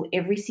mindful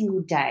every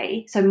single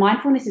day. So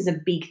mindfulness is a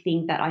big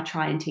thing that I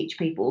try and teach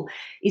people,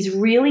 is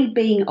really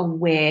being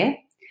aware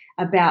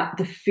about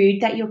the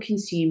food that you're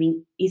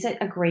consuming. Is it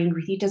agreeing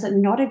with you? Does it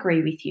not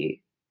agree with you?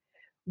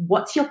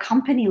 What's your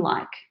company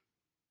like?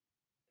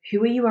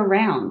 Who are you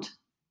around?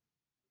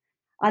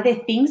 Are there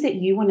things that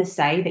you want to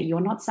say that you're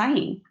not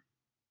saying?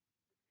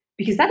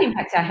 Because that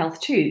impacts our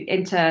health too,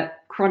 into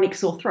chronic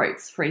sore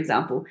throats, for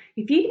example.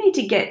 If you need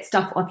to get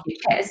stuff off your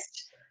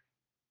chest,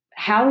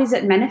 how is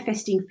it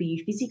manifesting for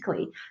you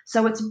physically?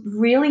 So it's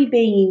really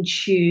being in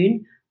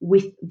tune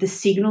with the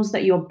signals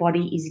that your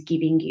body is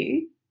giving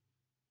you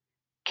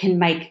can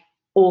make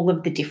all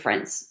of the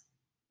difference.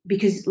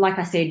 Because, like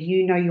I said,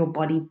 you know your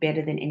body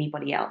better than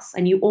anybody else,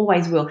 and you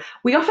always will.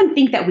 We often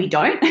think that we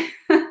don't.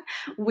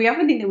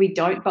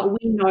 But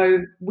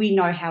we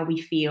know how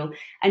we feel.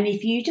 And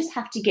if you just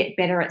have to get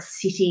better at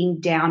sitting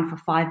down for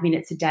 5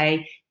 minutes a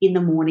day in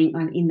the morning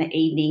and in the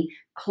evening,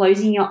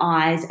 closing your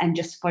eyes and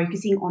just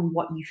focusing on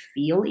what you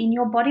feel in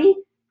your body,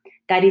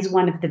 that is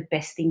one of the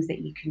best things that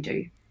you can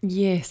do.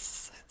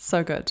 Yes,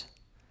 so good.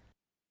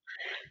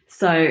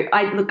 So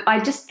I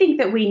just think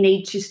that we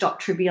need to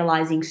stop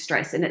trivializing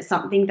stress. And it's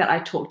something that I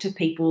talk to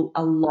people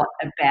a lot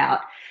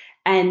about.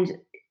 And,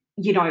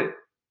 you know,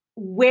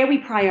 where we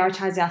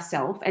prioritize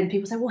ourselves, and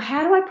people say, well,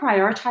 how do I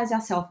prioritize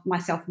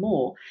myself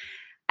more?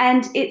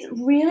 And it's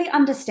really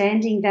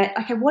understanding that,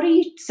 okay, what are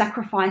you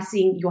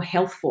sacrificing your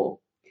health for?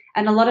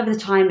 And a lot of the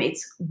time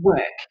it's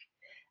work,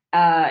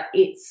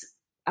 it's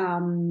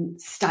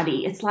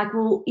study. It's like,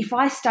 well, if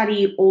I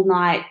study all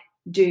night,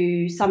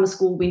 do summer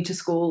school, winter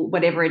school,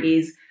 whatever it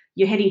is,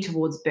 you're heading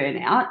towards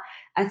burnout.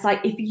 It's like,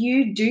 if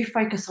you do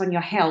focus on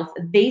your health,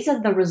 these are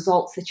the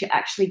results that you're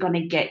actually going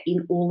to get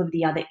in all of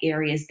the other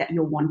areas that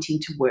you're wanting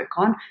to work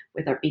on,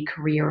 whether it be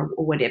career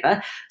or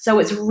whatever. So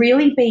it's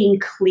really being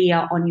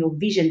clear on your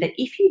vision that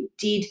if you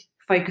did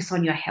focus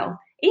on your health,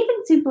 even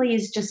simply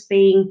as just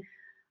being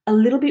a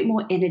little bit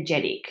more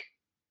energetic,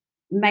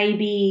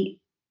 maybe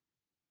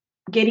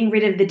getting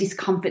rid of the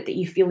discomfort that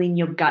you feel in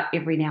your gut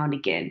every now and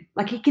again.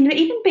 Like, it can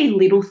even be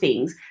little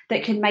things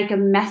that can make a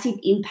massive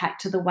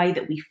impact to the way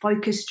that we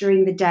focus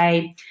during the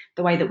day,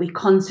 the way that we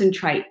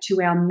concentrate,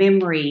 to our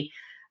memory.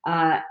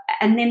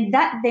 And then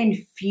that then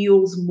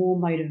fuels more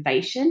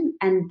motivation,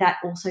 and that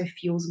also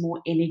fuels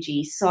more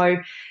energy. So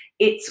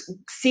it's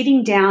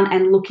sitting down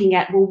and looking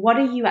at, well, what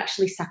are you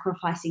actually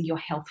sacrificing your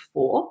health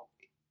for?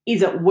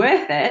 Is it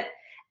worth it?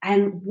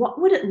 And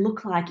what would it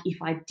look like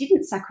if I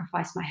didn't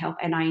sacrifice my health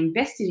and I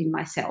invested in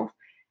myself?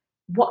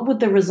 What would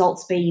the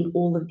results be in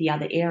all of the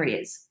other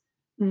areas?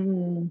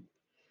 Mm,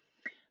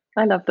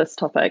 I love this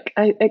topic.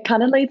 It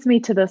kind of leads me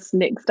to this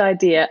next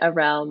idea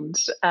around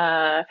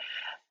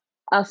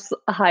us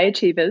high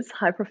achievers,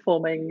 high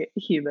performing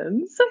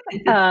humans,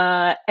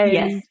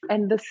 Yes.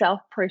 and the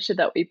self pressure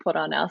that we put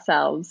on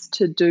ourselves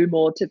to do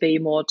more, to be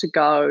more, to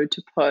go,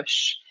 to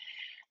push.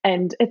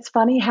 And it's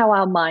funny how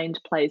our mind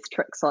plays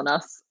tricks on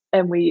us.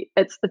 And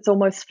it's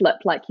almost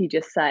flipped, like you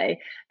just say,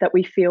 that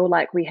we feel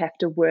like we have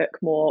to work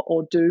more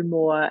or do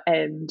more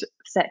and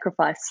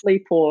sacrifice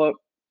sleep or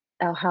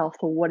our health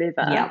or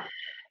whatever, Yeah.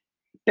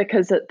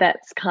 because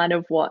that's kind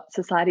of what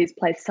society's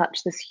placed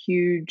such this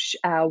huge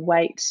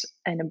weight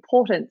and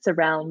importance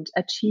around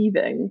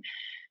achieving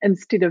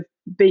instead of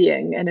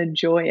being and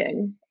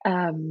enjoying.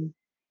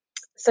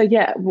 So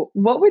yeah,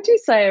 what would you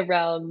say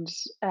around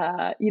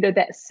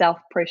that self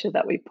pressure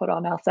that we put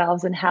on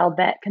ourselves and how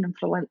that can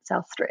influence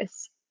our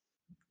stress?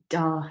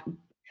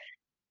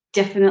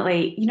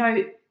 Definitely.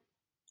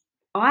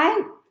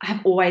 I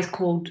have always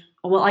called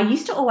well, I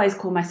used to always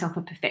call myself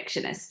a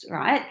perfectionist,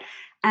 right?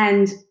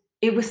 And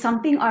it was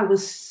something I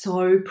was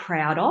so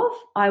proud of.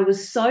 I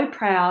was so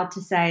proud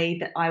to say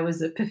that I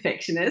was a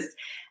perfectionist.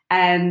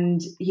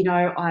 And,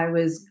 I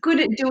was good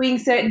at doing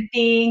certain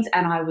things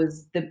and I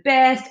was the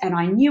best and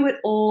I knew it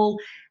all.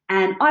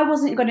 And I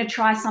wasn't going to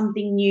try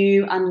something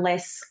new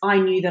unless I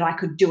knew that I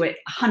could do it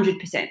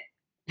 100%.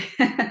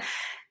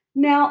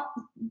 Now,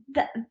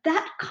 that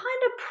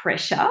kind of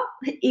pressure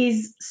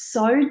is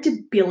so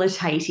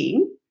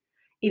debilitating.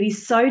 It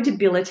is so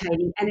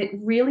debilitating and it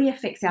really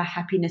affects our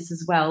happiness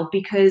as well,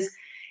 because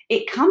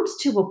it comes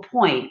to a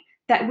point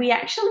that we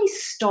actually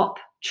stop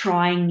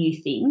trying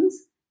new things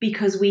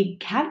because we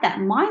have that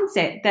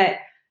mindset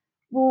that,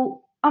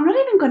 well, I'm not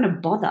even going to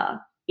bother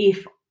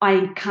if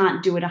I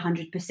can't do it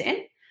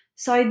 100%.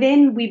 So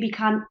then we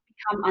become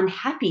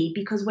unhappy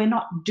because we're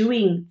not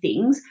doing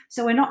things,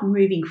 so we're not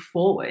moving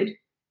forward.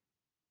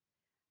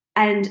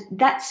 And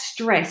that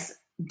stress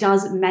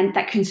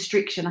that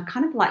constriction, I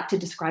kind of like to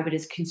describe it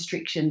as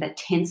constriction, that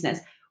tenseness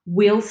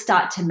will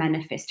start to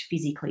manifest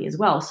physically as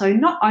well. So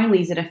not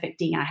only is it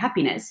affecting our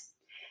happiness,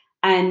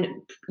 and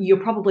you're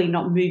probably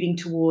not moving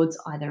towards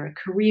either a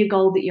career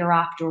goal that you're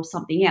after or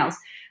something else,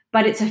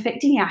 but it's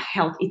affecting our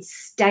health. It's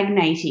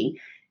stagnating.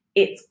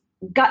 It's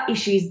gut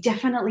issues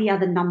definitely are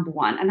the number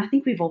one. And I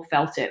think we've all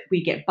felt it.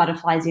 We get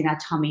butterflies in our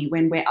tummy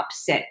when we're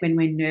upset, when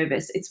we're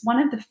nervous. It's one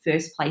of the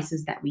first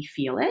places that we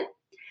feel it.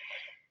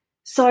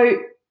 So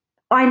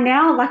I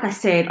now, like I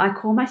said, I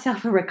call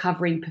myself a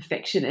recovering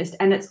perfectionist.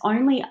 And it's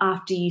only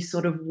after you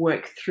sort of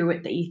work through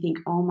it that you think,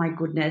 oh my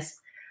goodness,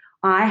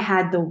 I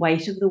had the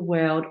weight of the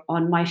world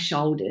on my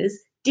shoulders,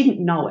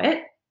 didn't know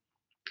it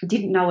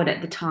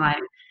at the time,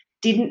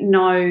 didn't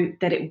know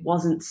that it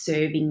wasn't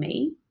serving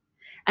me.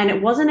 And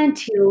it wasn't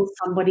until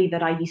somebody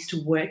that I used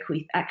to work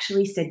with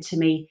actually said to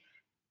me,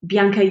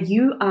 Bianca,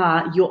 you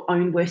are your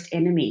own worst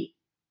enemy.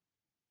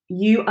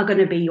 You are going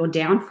to be your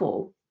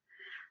downfall.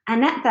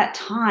 And at that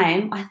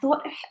time, I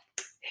thought,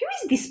 who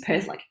is this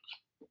person? Like,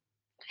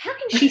 how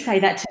can she say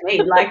that to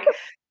me? Like,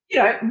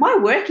 my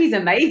work is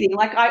amazing.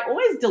 Like, I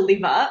always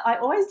deliver. I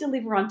always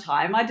deliver on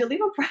time. I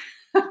deliver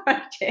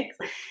projects.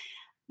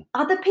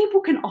 Other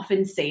people can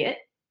often see it,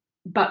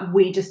 but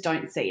we just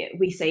don't see it.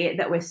 We see it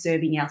that we're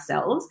serving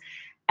ourselves.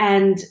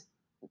 And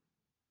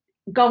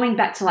going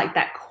back to like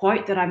that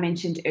quote that I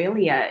mentioned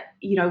earlier,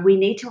 we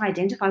need to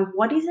identify,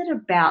 what is it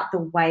about the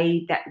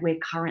way that we're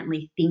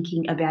currently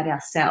thinking about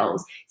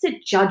ourselves? Is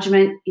it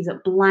judgment? Is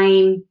it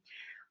blame?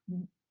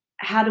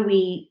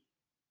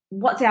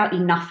 What's our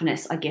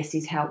enoughness, I guess,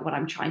 is what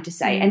I'm trying to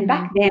say. And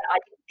back then I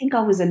didn't think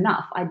I was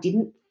enough. I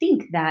didn't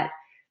think that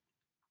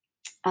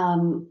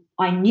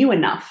I knew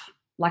enough.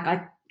 Like,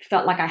 I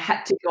felt like I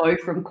had to go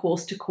from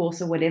course to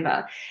course or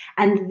whatever.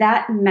 And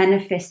that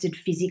manifested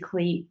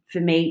physically for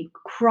me,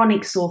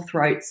 chronic sore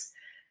throats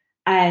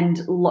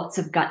and lots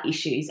of gut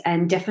issues,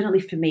 and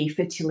definitely for me,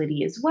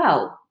 fertility as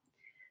well.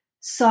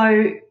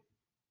 So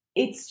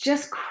it's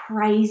just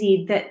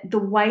crazy that the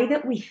way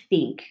that we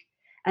think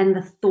and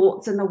the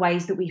thoughts and the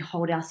ways that we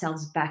hold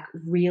ourselves back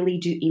really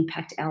do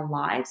impact our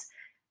lives.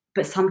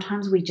 But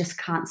sometimes we just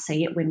can't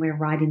see it when we're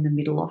right in the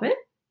middle of it.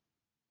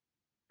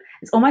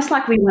 It's almost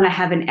like we want to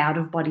have an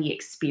out-of-body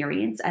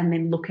experience and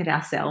then look at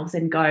ourselves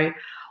and go,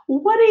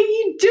 what are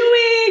you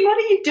doing? What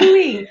are you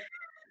doing?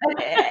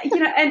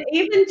 And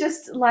even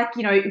just like,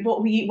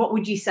 what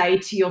would you say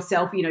to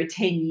yourself, 10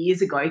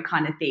 years ago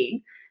kind of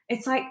thing.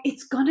 It's like,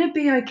 it's going to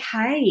be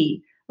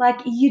okay. Like,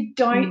 you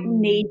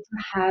don't need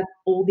to have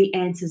all the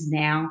answers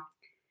now.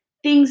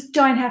 Things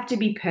don't have to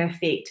be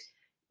perfect.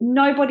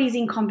 Nobody's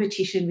in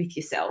competition with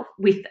yourself,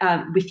 with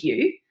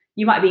you.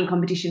 You might be in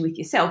competition with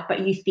yourself, but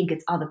you think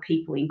it's other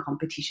people in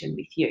competition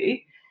with you.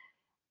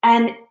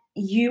 And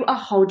you are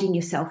holding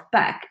yourself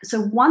back.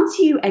 So once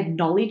you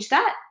acknowledge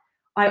that,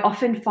 I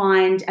often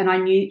find, and I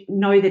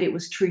know that it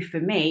was true for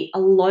me,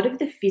 a lot of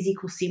the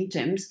physical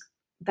symptoms,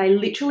 they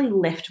literally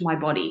left my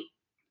body.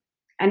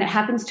 And it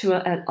happens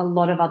to a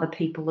lot of other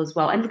people as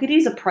well. And look, it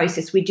is a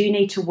process. We do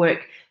need to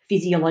work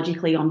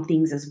physiologically on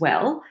things as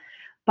well.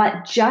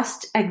 But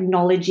just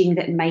acknowledging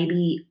that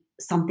maybe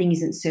something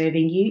isn't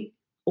serving you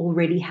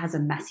already has a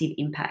massive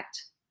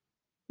impact.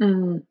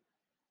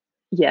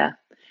 Yeah.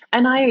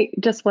 And I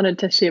just wanted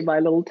to share my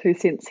little 2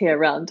 cents here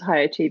around high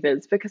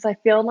achievers, because I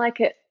feel like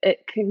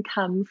it can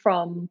come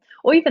from,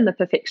 or even the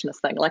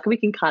perfectionist thing, like we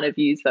can kind of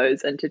use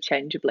those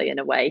interchangeably in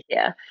a way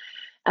here,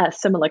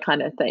 similar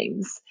kind of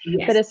themes.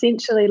 Yes. But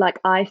essentially, like,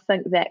 I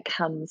think that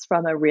comes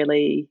from a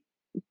really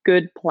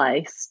good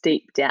place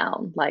deep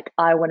down. Like,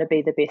 I want to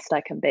be the best I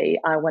can be.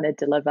 I want to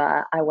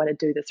deliver. I want to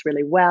do this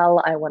really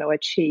well. I want to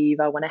achieve.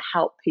 I want to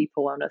help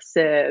people. I want to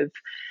serve.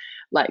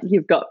 Like,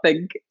 you've got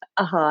big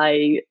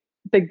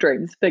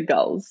dreams, big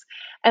goals.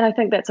 And I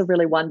think that's a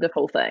really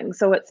wonderful thing.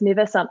 So it's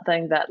never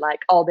something that,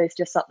 like, oh, there's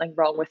just something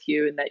wrong with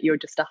you and that you're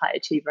just a high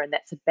achiever and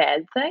that's a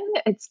bad thing.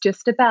 It's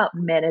just about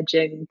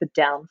managing the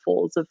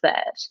downfalls of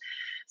that.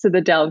 So the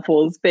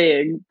downfalls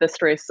being the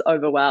stress,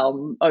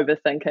 overwhelm,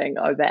 overthinking,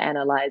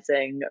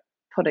 overanalyzing,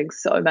 putting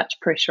so much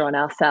pressure on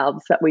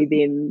ourselves that we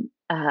then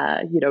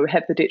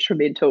have the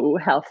detrimental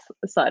health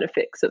side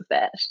effects of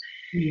that.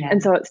 Yeah.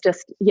 And so it's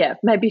just,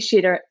 maybe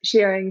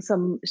shedding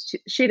some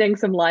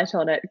light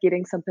on it,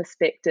 getting some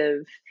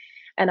perspective.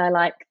 And I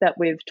like that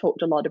we've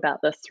talked a lot about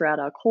this throughout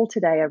our call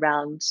today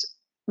around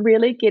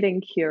really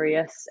getting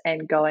curious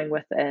and going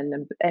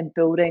within and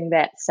building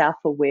that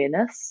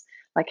self-awareness.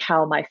 Like,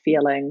 how am I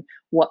feeling?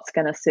 What's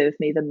going to serve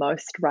me the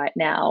most right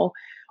now?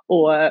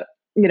 Or,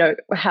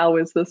 how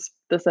is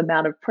this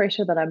amount of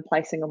pressure that I'm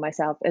placing on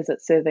myself? Is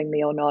it serving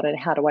me or not? And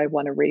how do I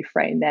want to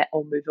reframe that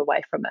or move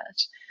away from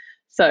it?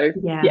 So,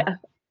 Yeah. yeah.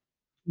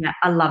 Yeah,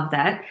 I love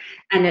that.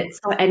 And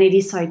it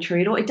is so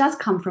true. It does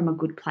come from a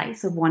good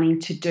place of wanting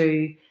to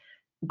do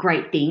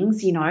great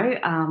things,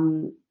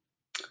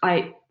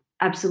 I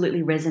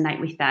absolutely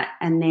resonate with that.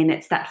 And then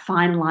it's that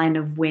fine line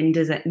of when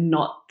does it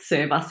not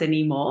serve us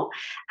anymore?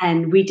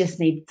 And we just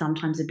need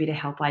sometimes a bit of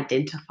help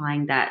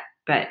identifying that.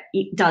 But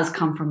it does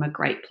come from a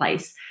great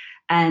place.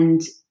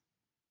 And,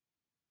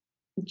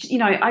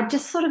 I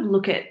just sort of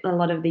look at a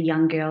lot of the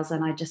young girls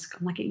and I'm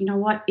like, you know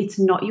what? It's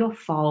not your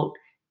fault.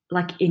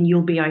 Like, and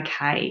you'll be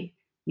okay.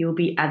 You'll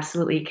be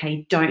absolutely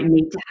okay. Don't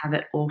need to have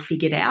it all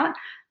figured out.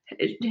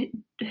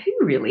 Who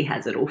really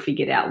has it all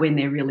figured out when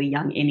they're really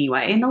young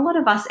anyway? And a lot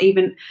of us,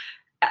 even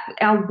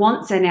our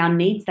wants and our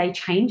needs, they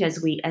change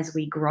as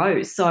we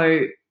grow.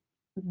 So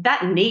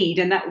that need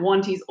and that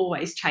want is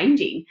always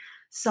changing.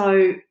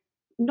 So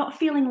not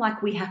feeling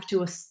like we have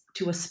to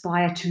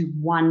aspire to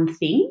one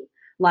thing,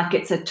 like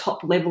it's a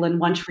top level, and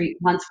once we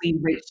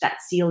reach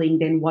that ceiling,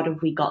 then what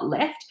have we got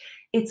left?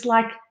 It's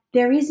like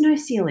there is no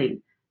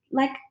ceiling.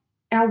 Like,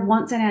 our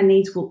wants and our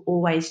needs will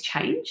always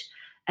change.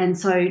 And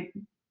so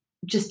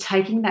just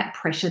taking that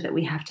pressure that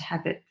we have to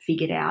have it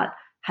figured out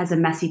has a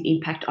massive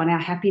impact on our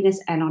happiness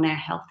and on our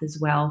health as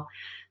well.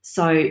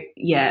 So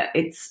yeah,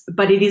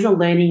 but it is a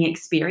learning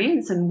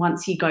experience, and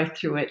once you go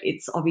through it,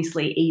 it's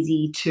obviously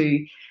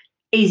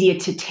easier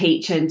to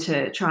teach and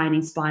to try and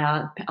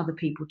inspire other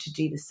people to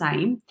do the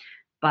same.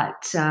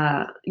 But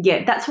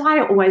that's why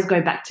I always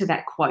go back to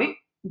that quote.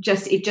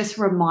 It just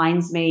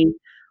reminds me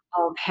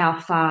of how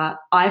far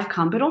I've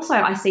come, but also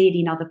I see it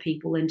in other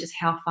people and just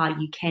how far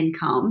you can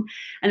come.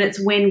 And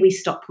it's when we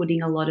stop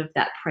putting a lot of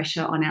that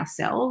pressure on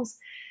ourselves,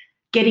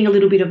 getting a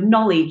little bit of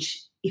knowledge,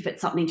 if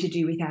it's something to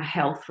do with our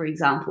health, for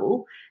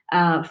example,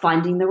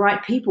 finding the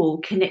right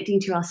people, connecting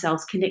to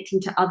ourselves,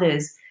 connecting to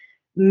others,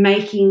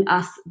 making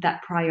us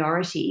that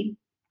priority.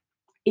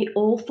 It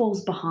all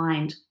falls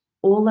behind.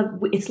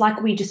 It's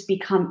like we just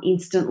become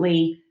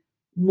instantly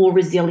more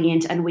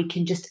resilient, and we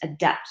can just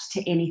adapt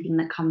to anything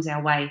that comes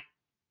our way,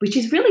 which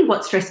is really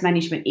what stress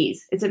management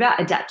is. It's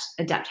about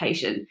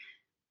adaptation.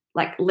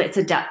 Like, let's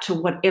adapt to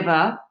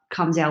whatever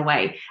comes our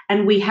way.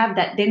 And we have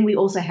that. Then we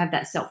also have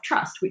that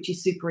self-trust, which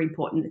is super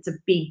important. It's a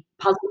big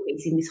puzzle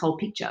piece in this whole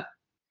picture.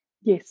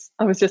 Yes,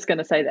 I was just going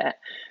to say that,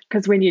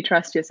 because when you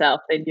trust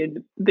yourself, then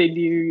you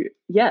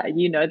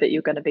know that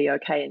you're going to be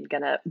okay and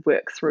going to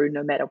work through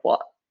no matter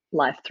what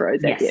life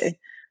throws at Yes, you.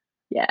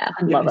 Yeah,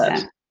 love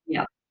it. 100%.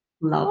 Yeah,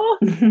 love. Oh,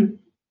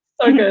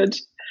 so good.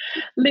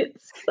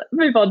 Let's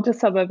move on to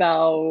some of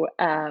our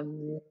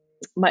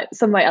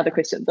some of my other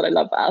questions that I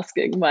love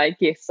asking my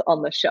guests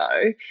on the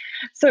show.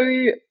 So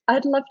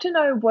I'd love to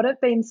know, what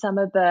have been some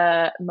of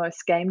the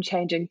most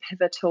game-changing,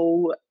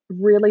 pivotal,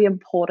 really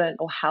important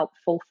or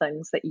helpful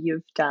things that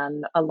you've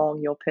done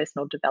along your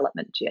personal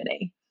development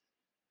journey?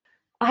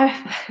 I've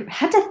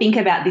had to think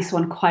about this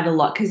one quite a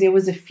lot, because there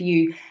was a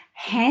few.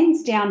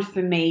 Hands down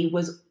for me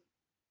was,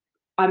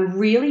 I'm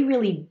really,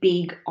 really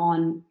big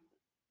on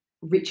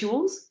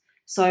rituals.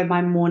 So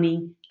my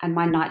morning and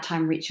my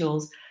nighttime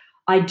rituals.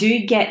 I do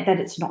get that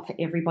it's not for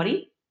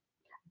everybody,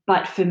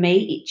 but for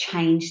me, it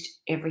changed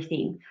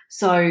everything.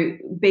 So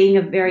being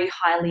a very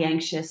highly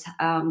anxious,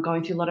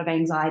 going through a lot of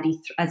anxiety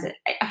as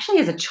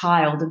a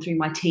child and through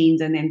my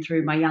teens and then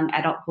through my young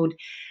adulthood,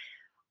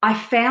 I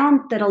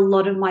found that a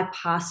lot of my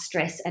past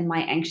stress and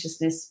my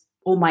anxiousness,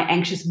 or my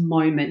anxious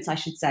moments, I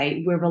should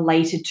say, were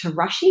related to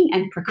rushing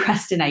and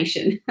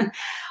procrastination.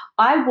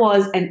 I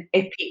was an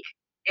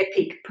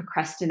epic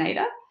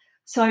procrastinator.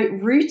 So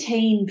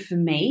routine for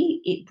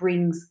me, it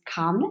brings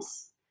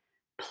calmness.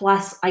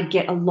 Plus, I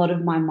get a lot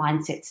of my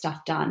mindset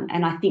stuff done.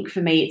 And I think for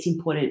me, it's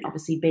important,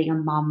 obviously, being a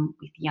mum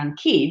with young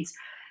kids,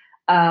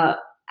 uh,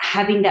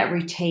 having that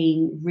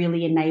routine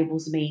really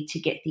enables me to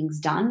get things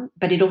done.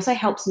 But it also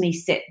helps me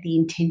set the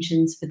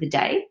intentions for the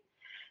day.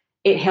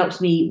 It helps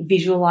me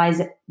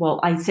visualize. Well,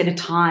 I set a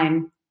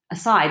time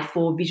aside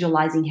for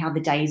visualizing how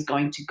the day is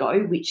going to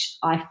go, which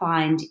I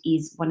find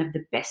is one of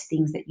the best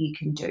things that you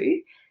can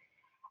do.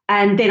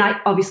 And then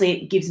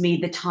it gives me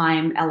the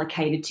time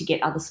allocated to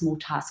get other small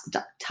tasks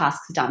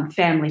done,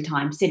 family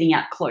time, setting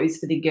out clothes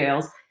for the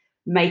girls,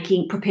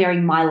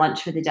 preparing my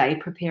lunch for the day,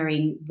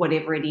 preparing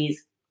whatever it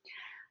is.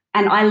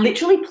 And I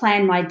literally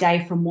plan my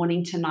day from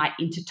morning to night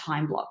into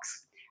time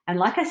blocks. And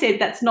like I said,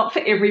 that's not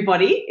for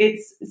everybody.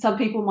 Some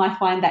people might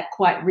find that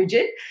quite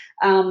rigid,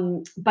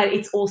 but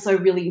it's also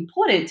really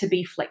important to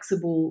be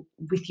flexible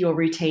with your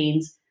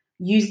routines.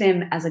 Use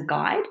them as a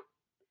guide,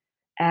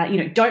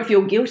 Don't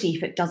feel guilty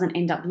if it doesn't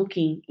end up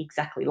looking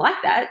exactly like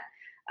that.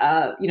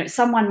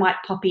 Someone might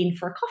pop in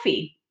for a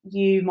coffee.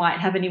 You might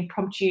have an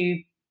impromptu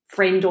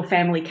friend or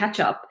family catch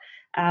up.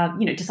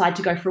 Decide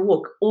to go for a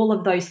walk. All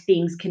of those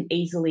things can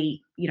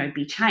easily,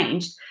 be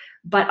changed.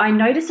 But I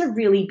notice a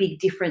really big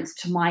difference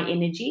to my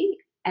energy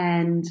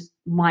and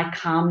my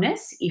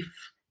calmness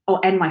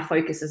and my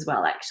focus as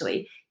well,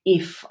 actually,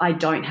 if I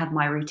don't have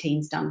my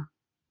routines done.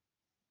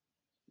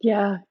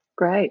 Yeah,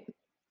 great.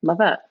 Love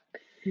it.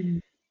 Mm.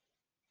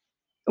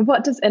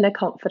 What does inner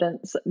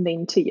confidence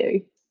mean to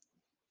you?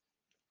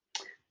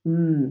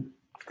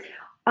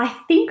 I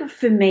think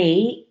for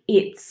me,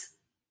 it's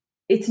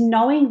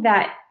knowing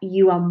that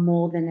you are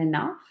more than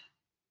enough,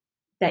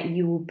 that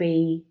you will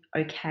be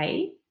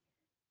okay,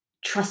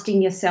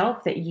 trusting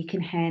yourself that you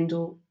can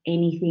handle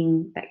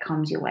anything that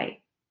comes your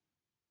way.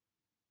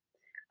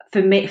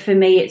 For me,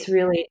 it's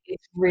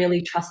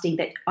really trusting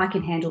that I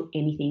can handle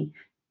anything.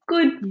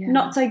 Good, Yeah.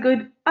 not so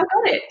good. I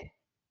got it.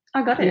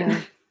 I got it.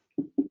 Yeah.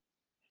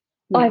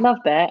 I Yeah. love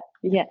that.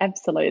 Yeah,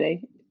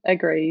 absolutely.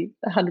 Agree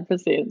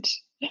 100%.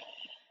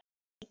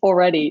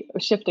 Already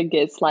shifting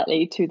gears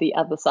slightly to the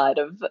other side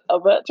of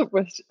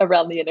it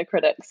around the inner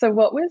critic. So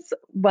what was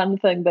one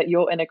thing that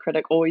your inner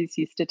critic always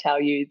used to tell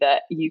you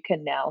that you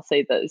can now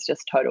see that is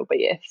just total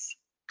BS?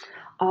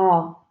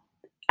 Oh,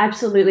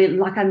 absolutely.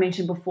 Like I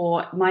mentioned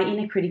before, my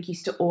inner critic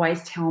used to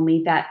always tell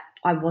me that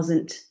I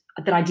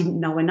didn't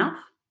know enough,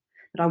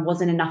 that I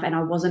wasn't enough, and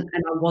I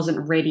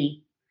wasn't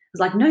ready. I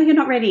was like, no, you're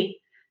not ready.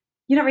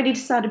 You're not ready to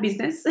start a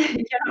business.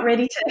 You're not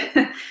ready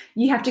to,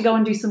 you have to go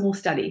and do some more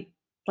study.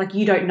 Like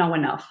you don't know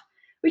enough,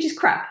 which is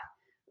crap,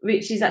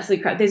 which is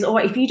absolute crap. There's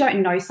always, if you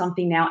don't know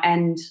something now,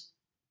 and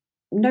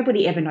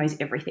nobody ever knows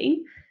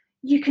everything,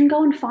 you can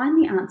go and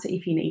find the answer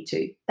if you need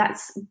to.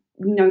 That's,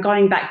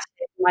 going back to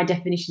my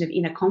definition of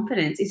inner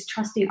confidence is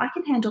trusting I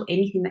can handle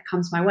anything that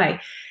comes my way.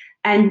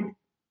 And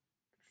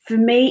for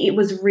me, it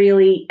was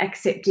really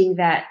accepting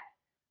that,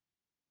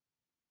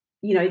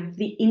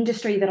 the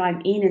industry that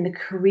I'm in and the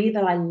career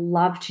that I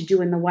love to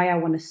do and the way I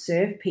want to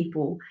serve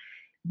people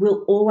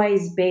will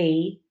always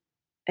be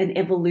an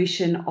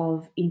evolution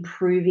of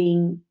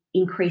improving,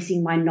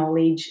 increasing my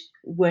knowledge,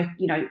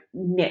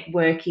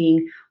 networking,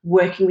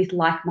 working with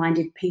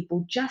like-minded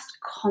people, just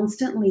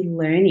constantly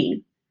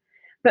learning.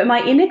 But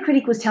my inner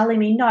critic was telling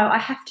me, no, I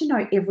have to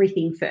know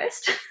everything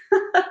first,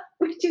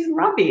 which is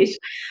rubbish.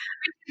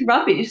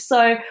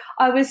 So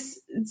I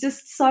was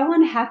just so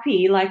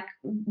unhappy, like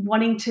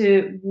wanting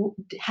to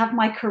have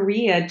my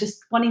career,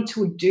 just wanting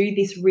to do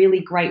this really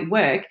great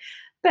work.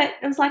 But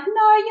it was like,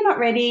 no, you're not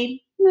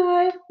ready.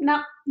 No,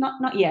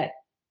 not yet.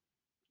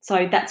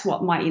 So that's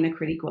what my inner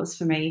critic was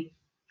for me.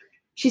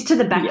 She's to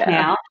the back Yeah.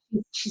 now.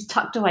 She's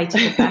tucked away to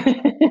the back.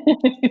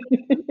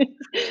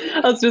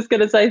 I was just going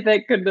to say,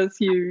 thank goodness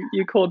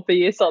you called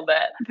BS on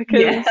that, Yeah.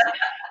 because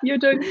you're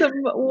doing some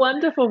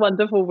wonderful,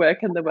 wonderful work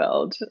in the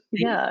world. Thank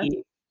Yeah,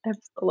 you.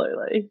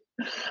 absolutely.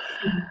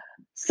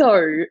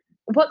 So,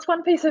 what's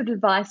one piece of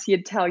advice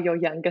you'd tell your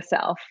younger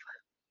self?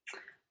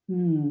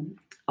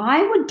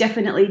 I would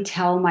definitely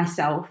tell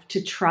myself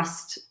to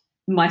trust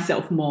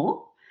myself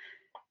more.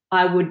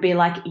 I would be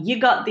like, you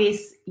got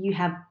this. You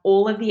have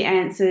all of the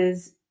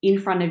answers in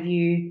front of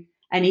you.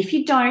 And if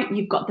you don't,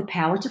 you've got the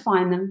power to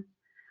find them.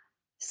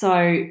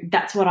 So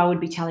that's what I would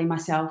be telling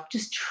myself.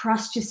 Just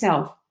trust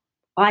yourself.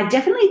 I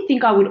definitely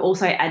think I would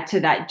also add to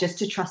that just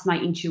to trust my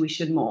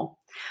intuition more.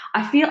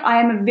 I feel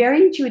I am a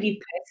very intuitive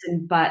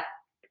person, but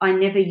I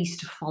never used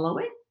to follow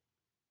it.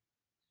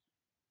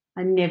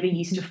 So often the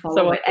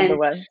And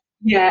way.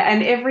 yeah,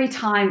 and every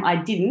time I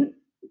didn't,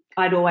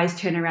 I'd always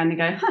turn around and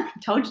go, huh,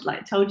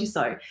 told you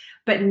so.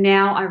 But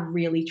now I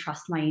really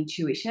trust my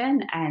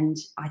intuition, and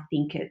I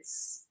think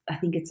it's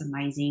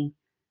amazing.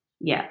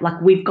 Yeah,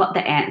 like we've got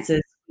the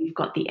answers. We've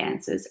got the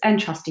answers, and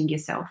trusting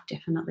yourself,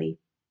 definitely.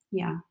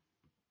 Yeah.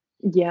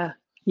 Yeah,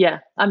 yeah.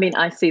 I mean,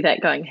 I see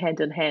that going hand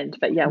in hand,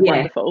 but yeah, Yeah,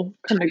 wonderful.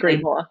 Couldn't agree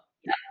totally. more.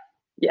 Yeah.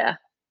 Yeah.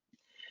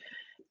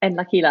 And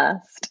lucky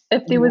last,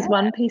 if there was Yeah.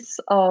 one piece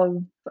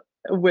of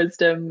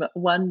wisdom,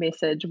 one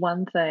message,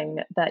 one thing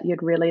that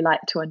you'd really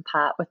like to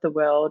impart with the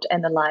world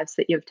and the lives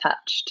that you've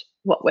touched,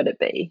 what would it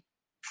be?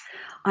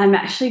 I'm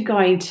actually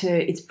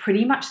it's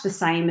pretty much the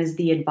same as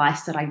the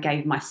advice that I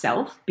gave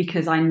myself,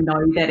 because I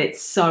know that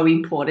it's so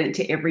important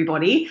to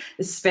everybody,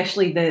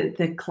 especially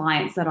the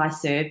clients that I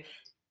serve.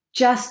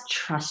 Just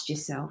trust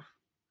yourself.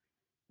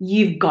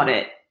 You've got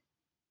it.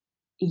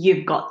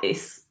 You've got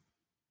this.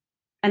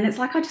 And it's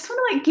like, I just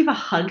want to give a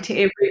hug to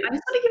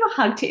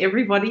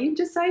everybody and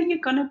just say, you're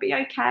going to be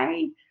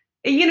okay.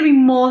 You're going to be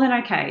more than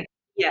okay.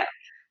 Yeah.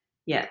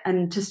 Yeah.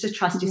 And just to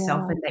trust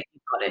yourself Yeah, and that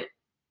you've got it.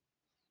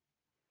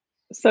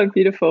 so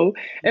beautiful.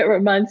 It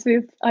reminds me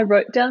of, I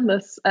wrote down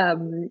this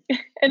in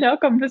our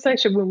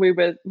conversation when we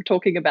were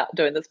talking about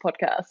doing this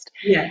podcast.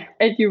 Yeah.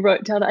 And you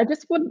wrote down, I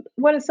just want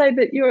to say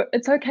that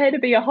it's okay to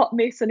be a hot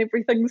mess and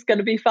everything's going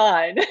to be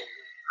fine.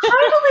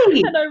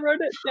 Totally. And I wrote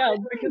it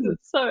down because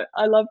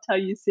I loved how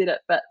you said it,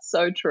 but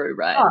so true,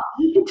 right? Oh,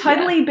 you can Yeah.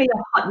 totally be a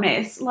hot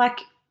mess, like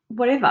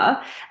whatever.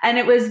 And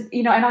it was,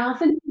 and I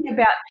often think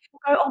about people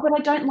go, oh, but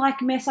I don't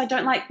like mess. I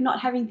don't like not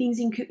having things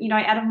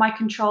out of my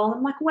control.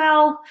 I'm like,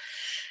 well,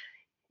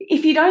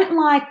 if you don't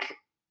like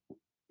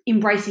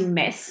embracing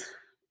mess,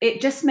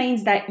 it just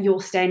means that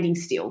you're standing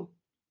still.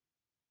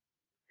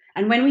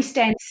 And when we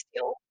stand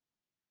still,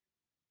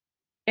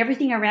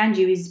 everything around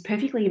you is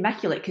perfectly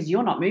immaculate because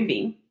you're not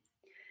moving.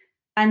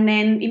 And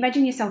then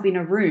imagine yourself in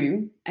a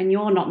room and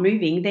you're not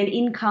moving, then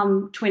in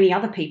come 20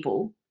 other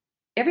people.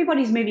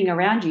 Everybody's moving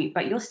around you,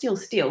 but you're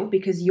still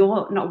because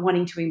you're not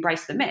wanting to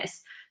embrace the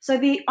mess. So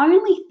the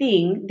only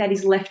thing that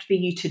is left for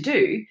you to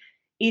do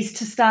is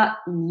to start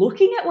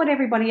looking at what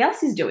everybody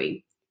else is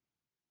doing.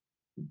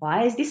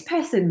 Why is this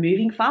person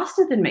moving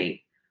faster than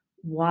me?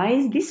 Why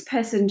is this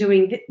person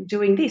doing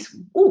this?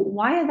 Oh,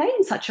 why are they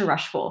in such a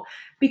rush for?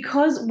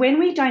 Because when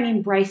we don't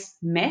embrace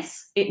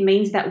mess, it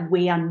means that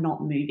we are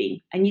not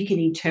moving. And you can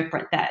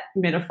interpret that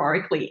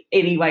metaphorically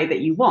any way that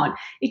you want.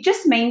 It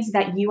just means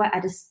that you are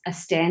at a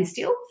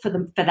standstill for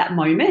that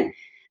moment.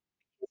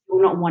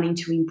 You're not wanting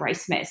to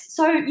embrace mess.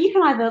 So you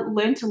can either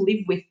learn to live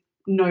with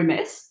no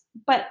mess,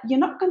 but you're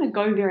not going to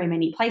go very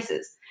many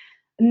places.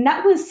 And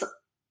that was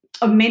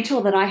a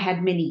mentor that I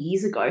had many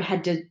years ago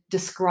had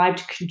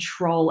described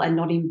control and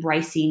not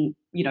embracing,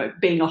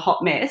 being a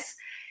hot mess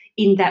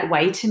in that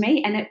way to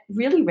me. And it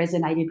really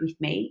resonated with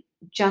me.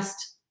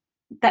 Just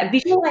that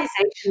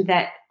visualization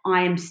that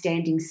I am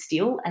standing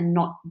still and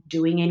not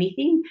doing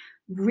anything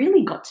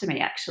really got to me,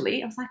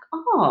 actually. I was like,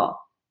 oh,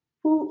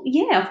 well,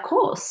 yeah, of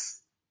course.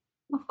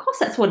 Of course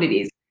that's what it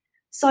is.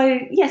 So,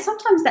 yeah,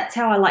 sometimes that's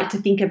how I like to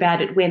think about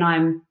it when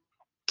I'm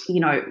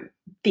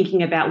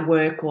thinking about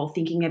work or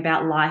thinking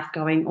about life,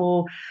 going,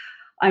 oh,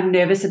 I'm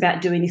nervous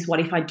about doing this. What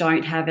if I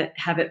don't have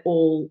it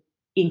all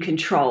in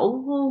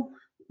control? Well,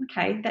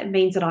 okay, that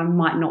means that I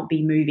might not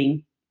be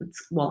moving.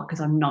 Because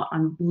I'm not.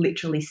 I'm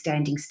literally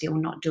standing still,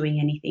 not doing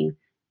anything.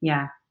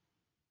 Yeah.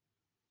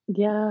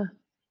 Yeah.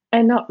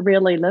 And not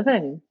really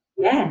living.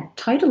 Yeah,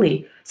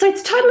 totally. So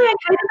it's totally okay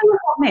to be a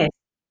hot mess.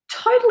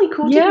 Totally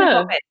cool to be a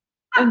hot mess.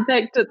 In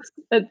fact, it's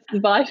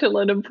vital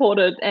and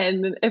important.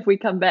 And if we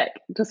come back,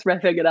 just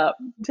wrapping it up,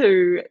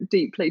 to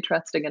deeply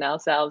trusting in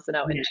ourselves and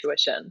our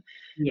intuition,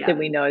 then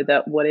we know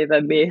that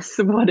whatever mess,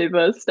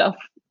 whatever stuff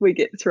we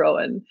get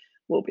thrown,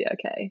 we'll be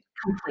okay.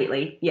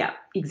 Completely. Yeah,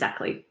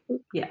 exactly.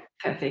 Yeah,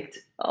 perfect.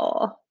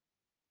 Oh,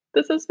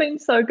 this has been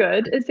so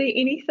good. Is there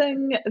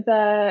anything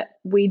that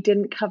we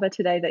didn't cover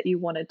today that you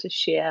wanted to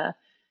share?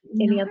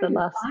 Any other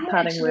last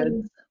parting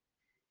words?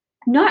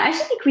 No, I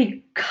actually think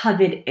we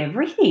covered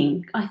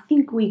everything. I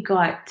think we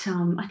got it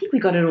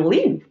all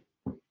in.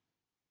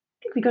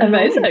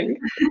 Amazing.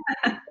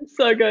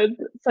 So good.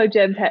 So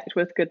jam-packed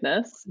with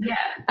goodness.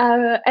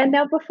 Yeah. And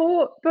now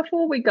before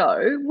we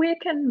go, where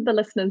can the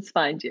listeners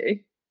find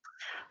you?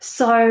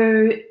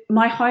 So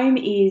my home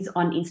is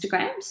on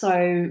Instagram.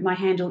 So my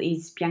handle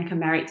is Bianca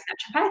Marics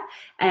Naturopath.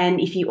 And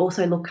if you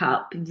also look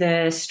up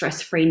the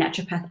Stress-Free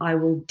Naturopath, I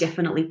will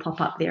definitely pop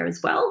up there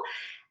as well.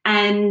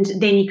 And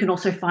then you can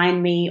also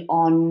find me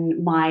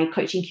on my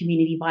coaching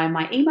community via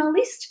my email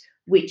list,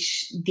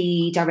 which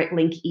the direct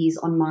link is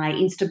on my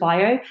Insta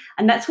bio.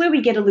 And that's where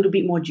we get a little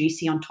bit more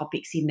juicy on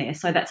topics in there.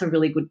 So that's a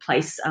really good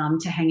place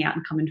to hang out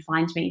and come and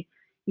find me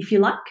if you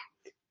like.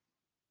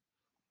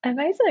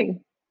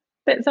 Amazing.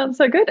 That sounds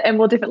so good. And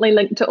we'll definitely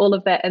link to all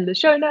of that in the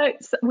show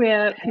notes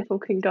where people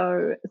can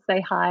go say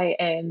hi.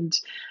 And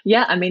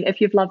yeah, I mean, if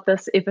you've loved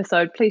this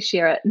episode, please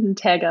share it and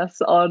tag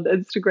us on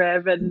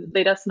Instagram and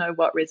let us know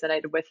what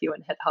resonated with you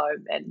and hit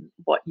home and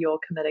what you're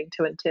committing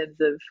to in terms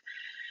of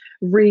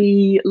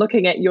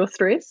re-looking at your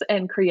stress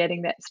and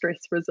creating that stress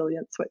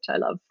resilience, which I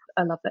love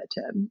that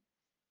term.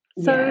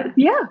 So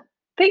yeah.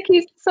 Thank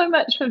you so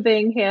much for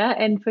being here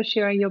and for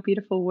sharing your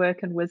beautiful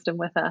work and wisdom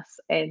with us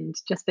and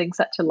just being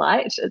such a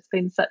light. It's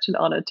been such an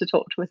honor to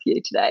talk with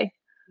you today.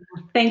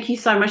 Thank you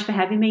so much for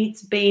having me.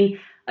 It's been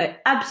an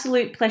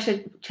absolute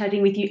pleasure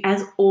chatting with you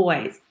as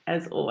always.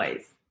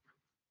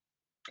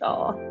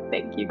 Oh,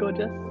 thank you,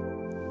 gorgeous.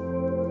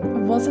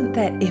 Wasn't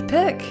that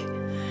epic?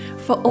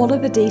 For all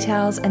of the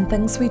details and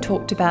things we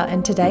talked about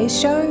in today's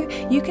show,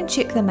 you can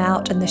check them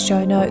out in the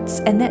show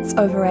notes, and that's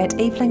over at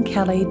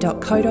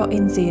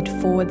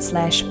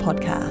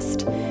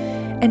evelynkelly.co.nz/podcast.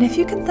 And if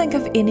you can think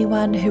of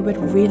anyone who would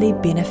really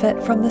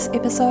benefit from this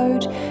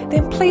episode,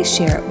 then please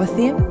share it with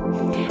them.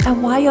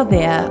 And while you're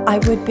there, I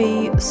would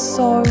be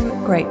so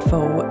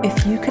grateful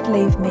if you could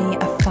leave me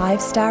a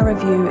 5-star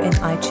review in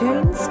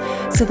iTunes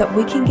so that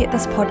we can get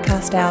this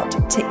podcast out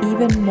to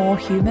even more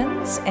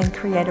humans and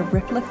create a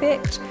ripple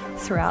effect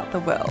throughout the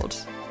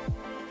world.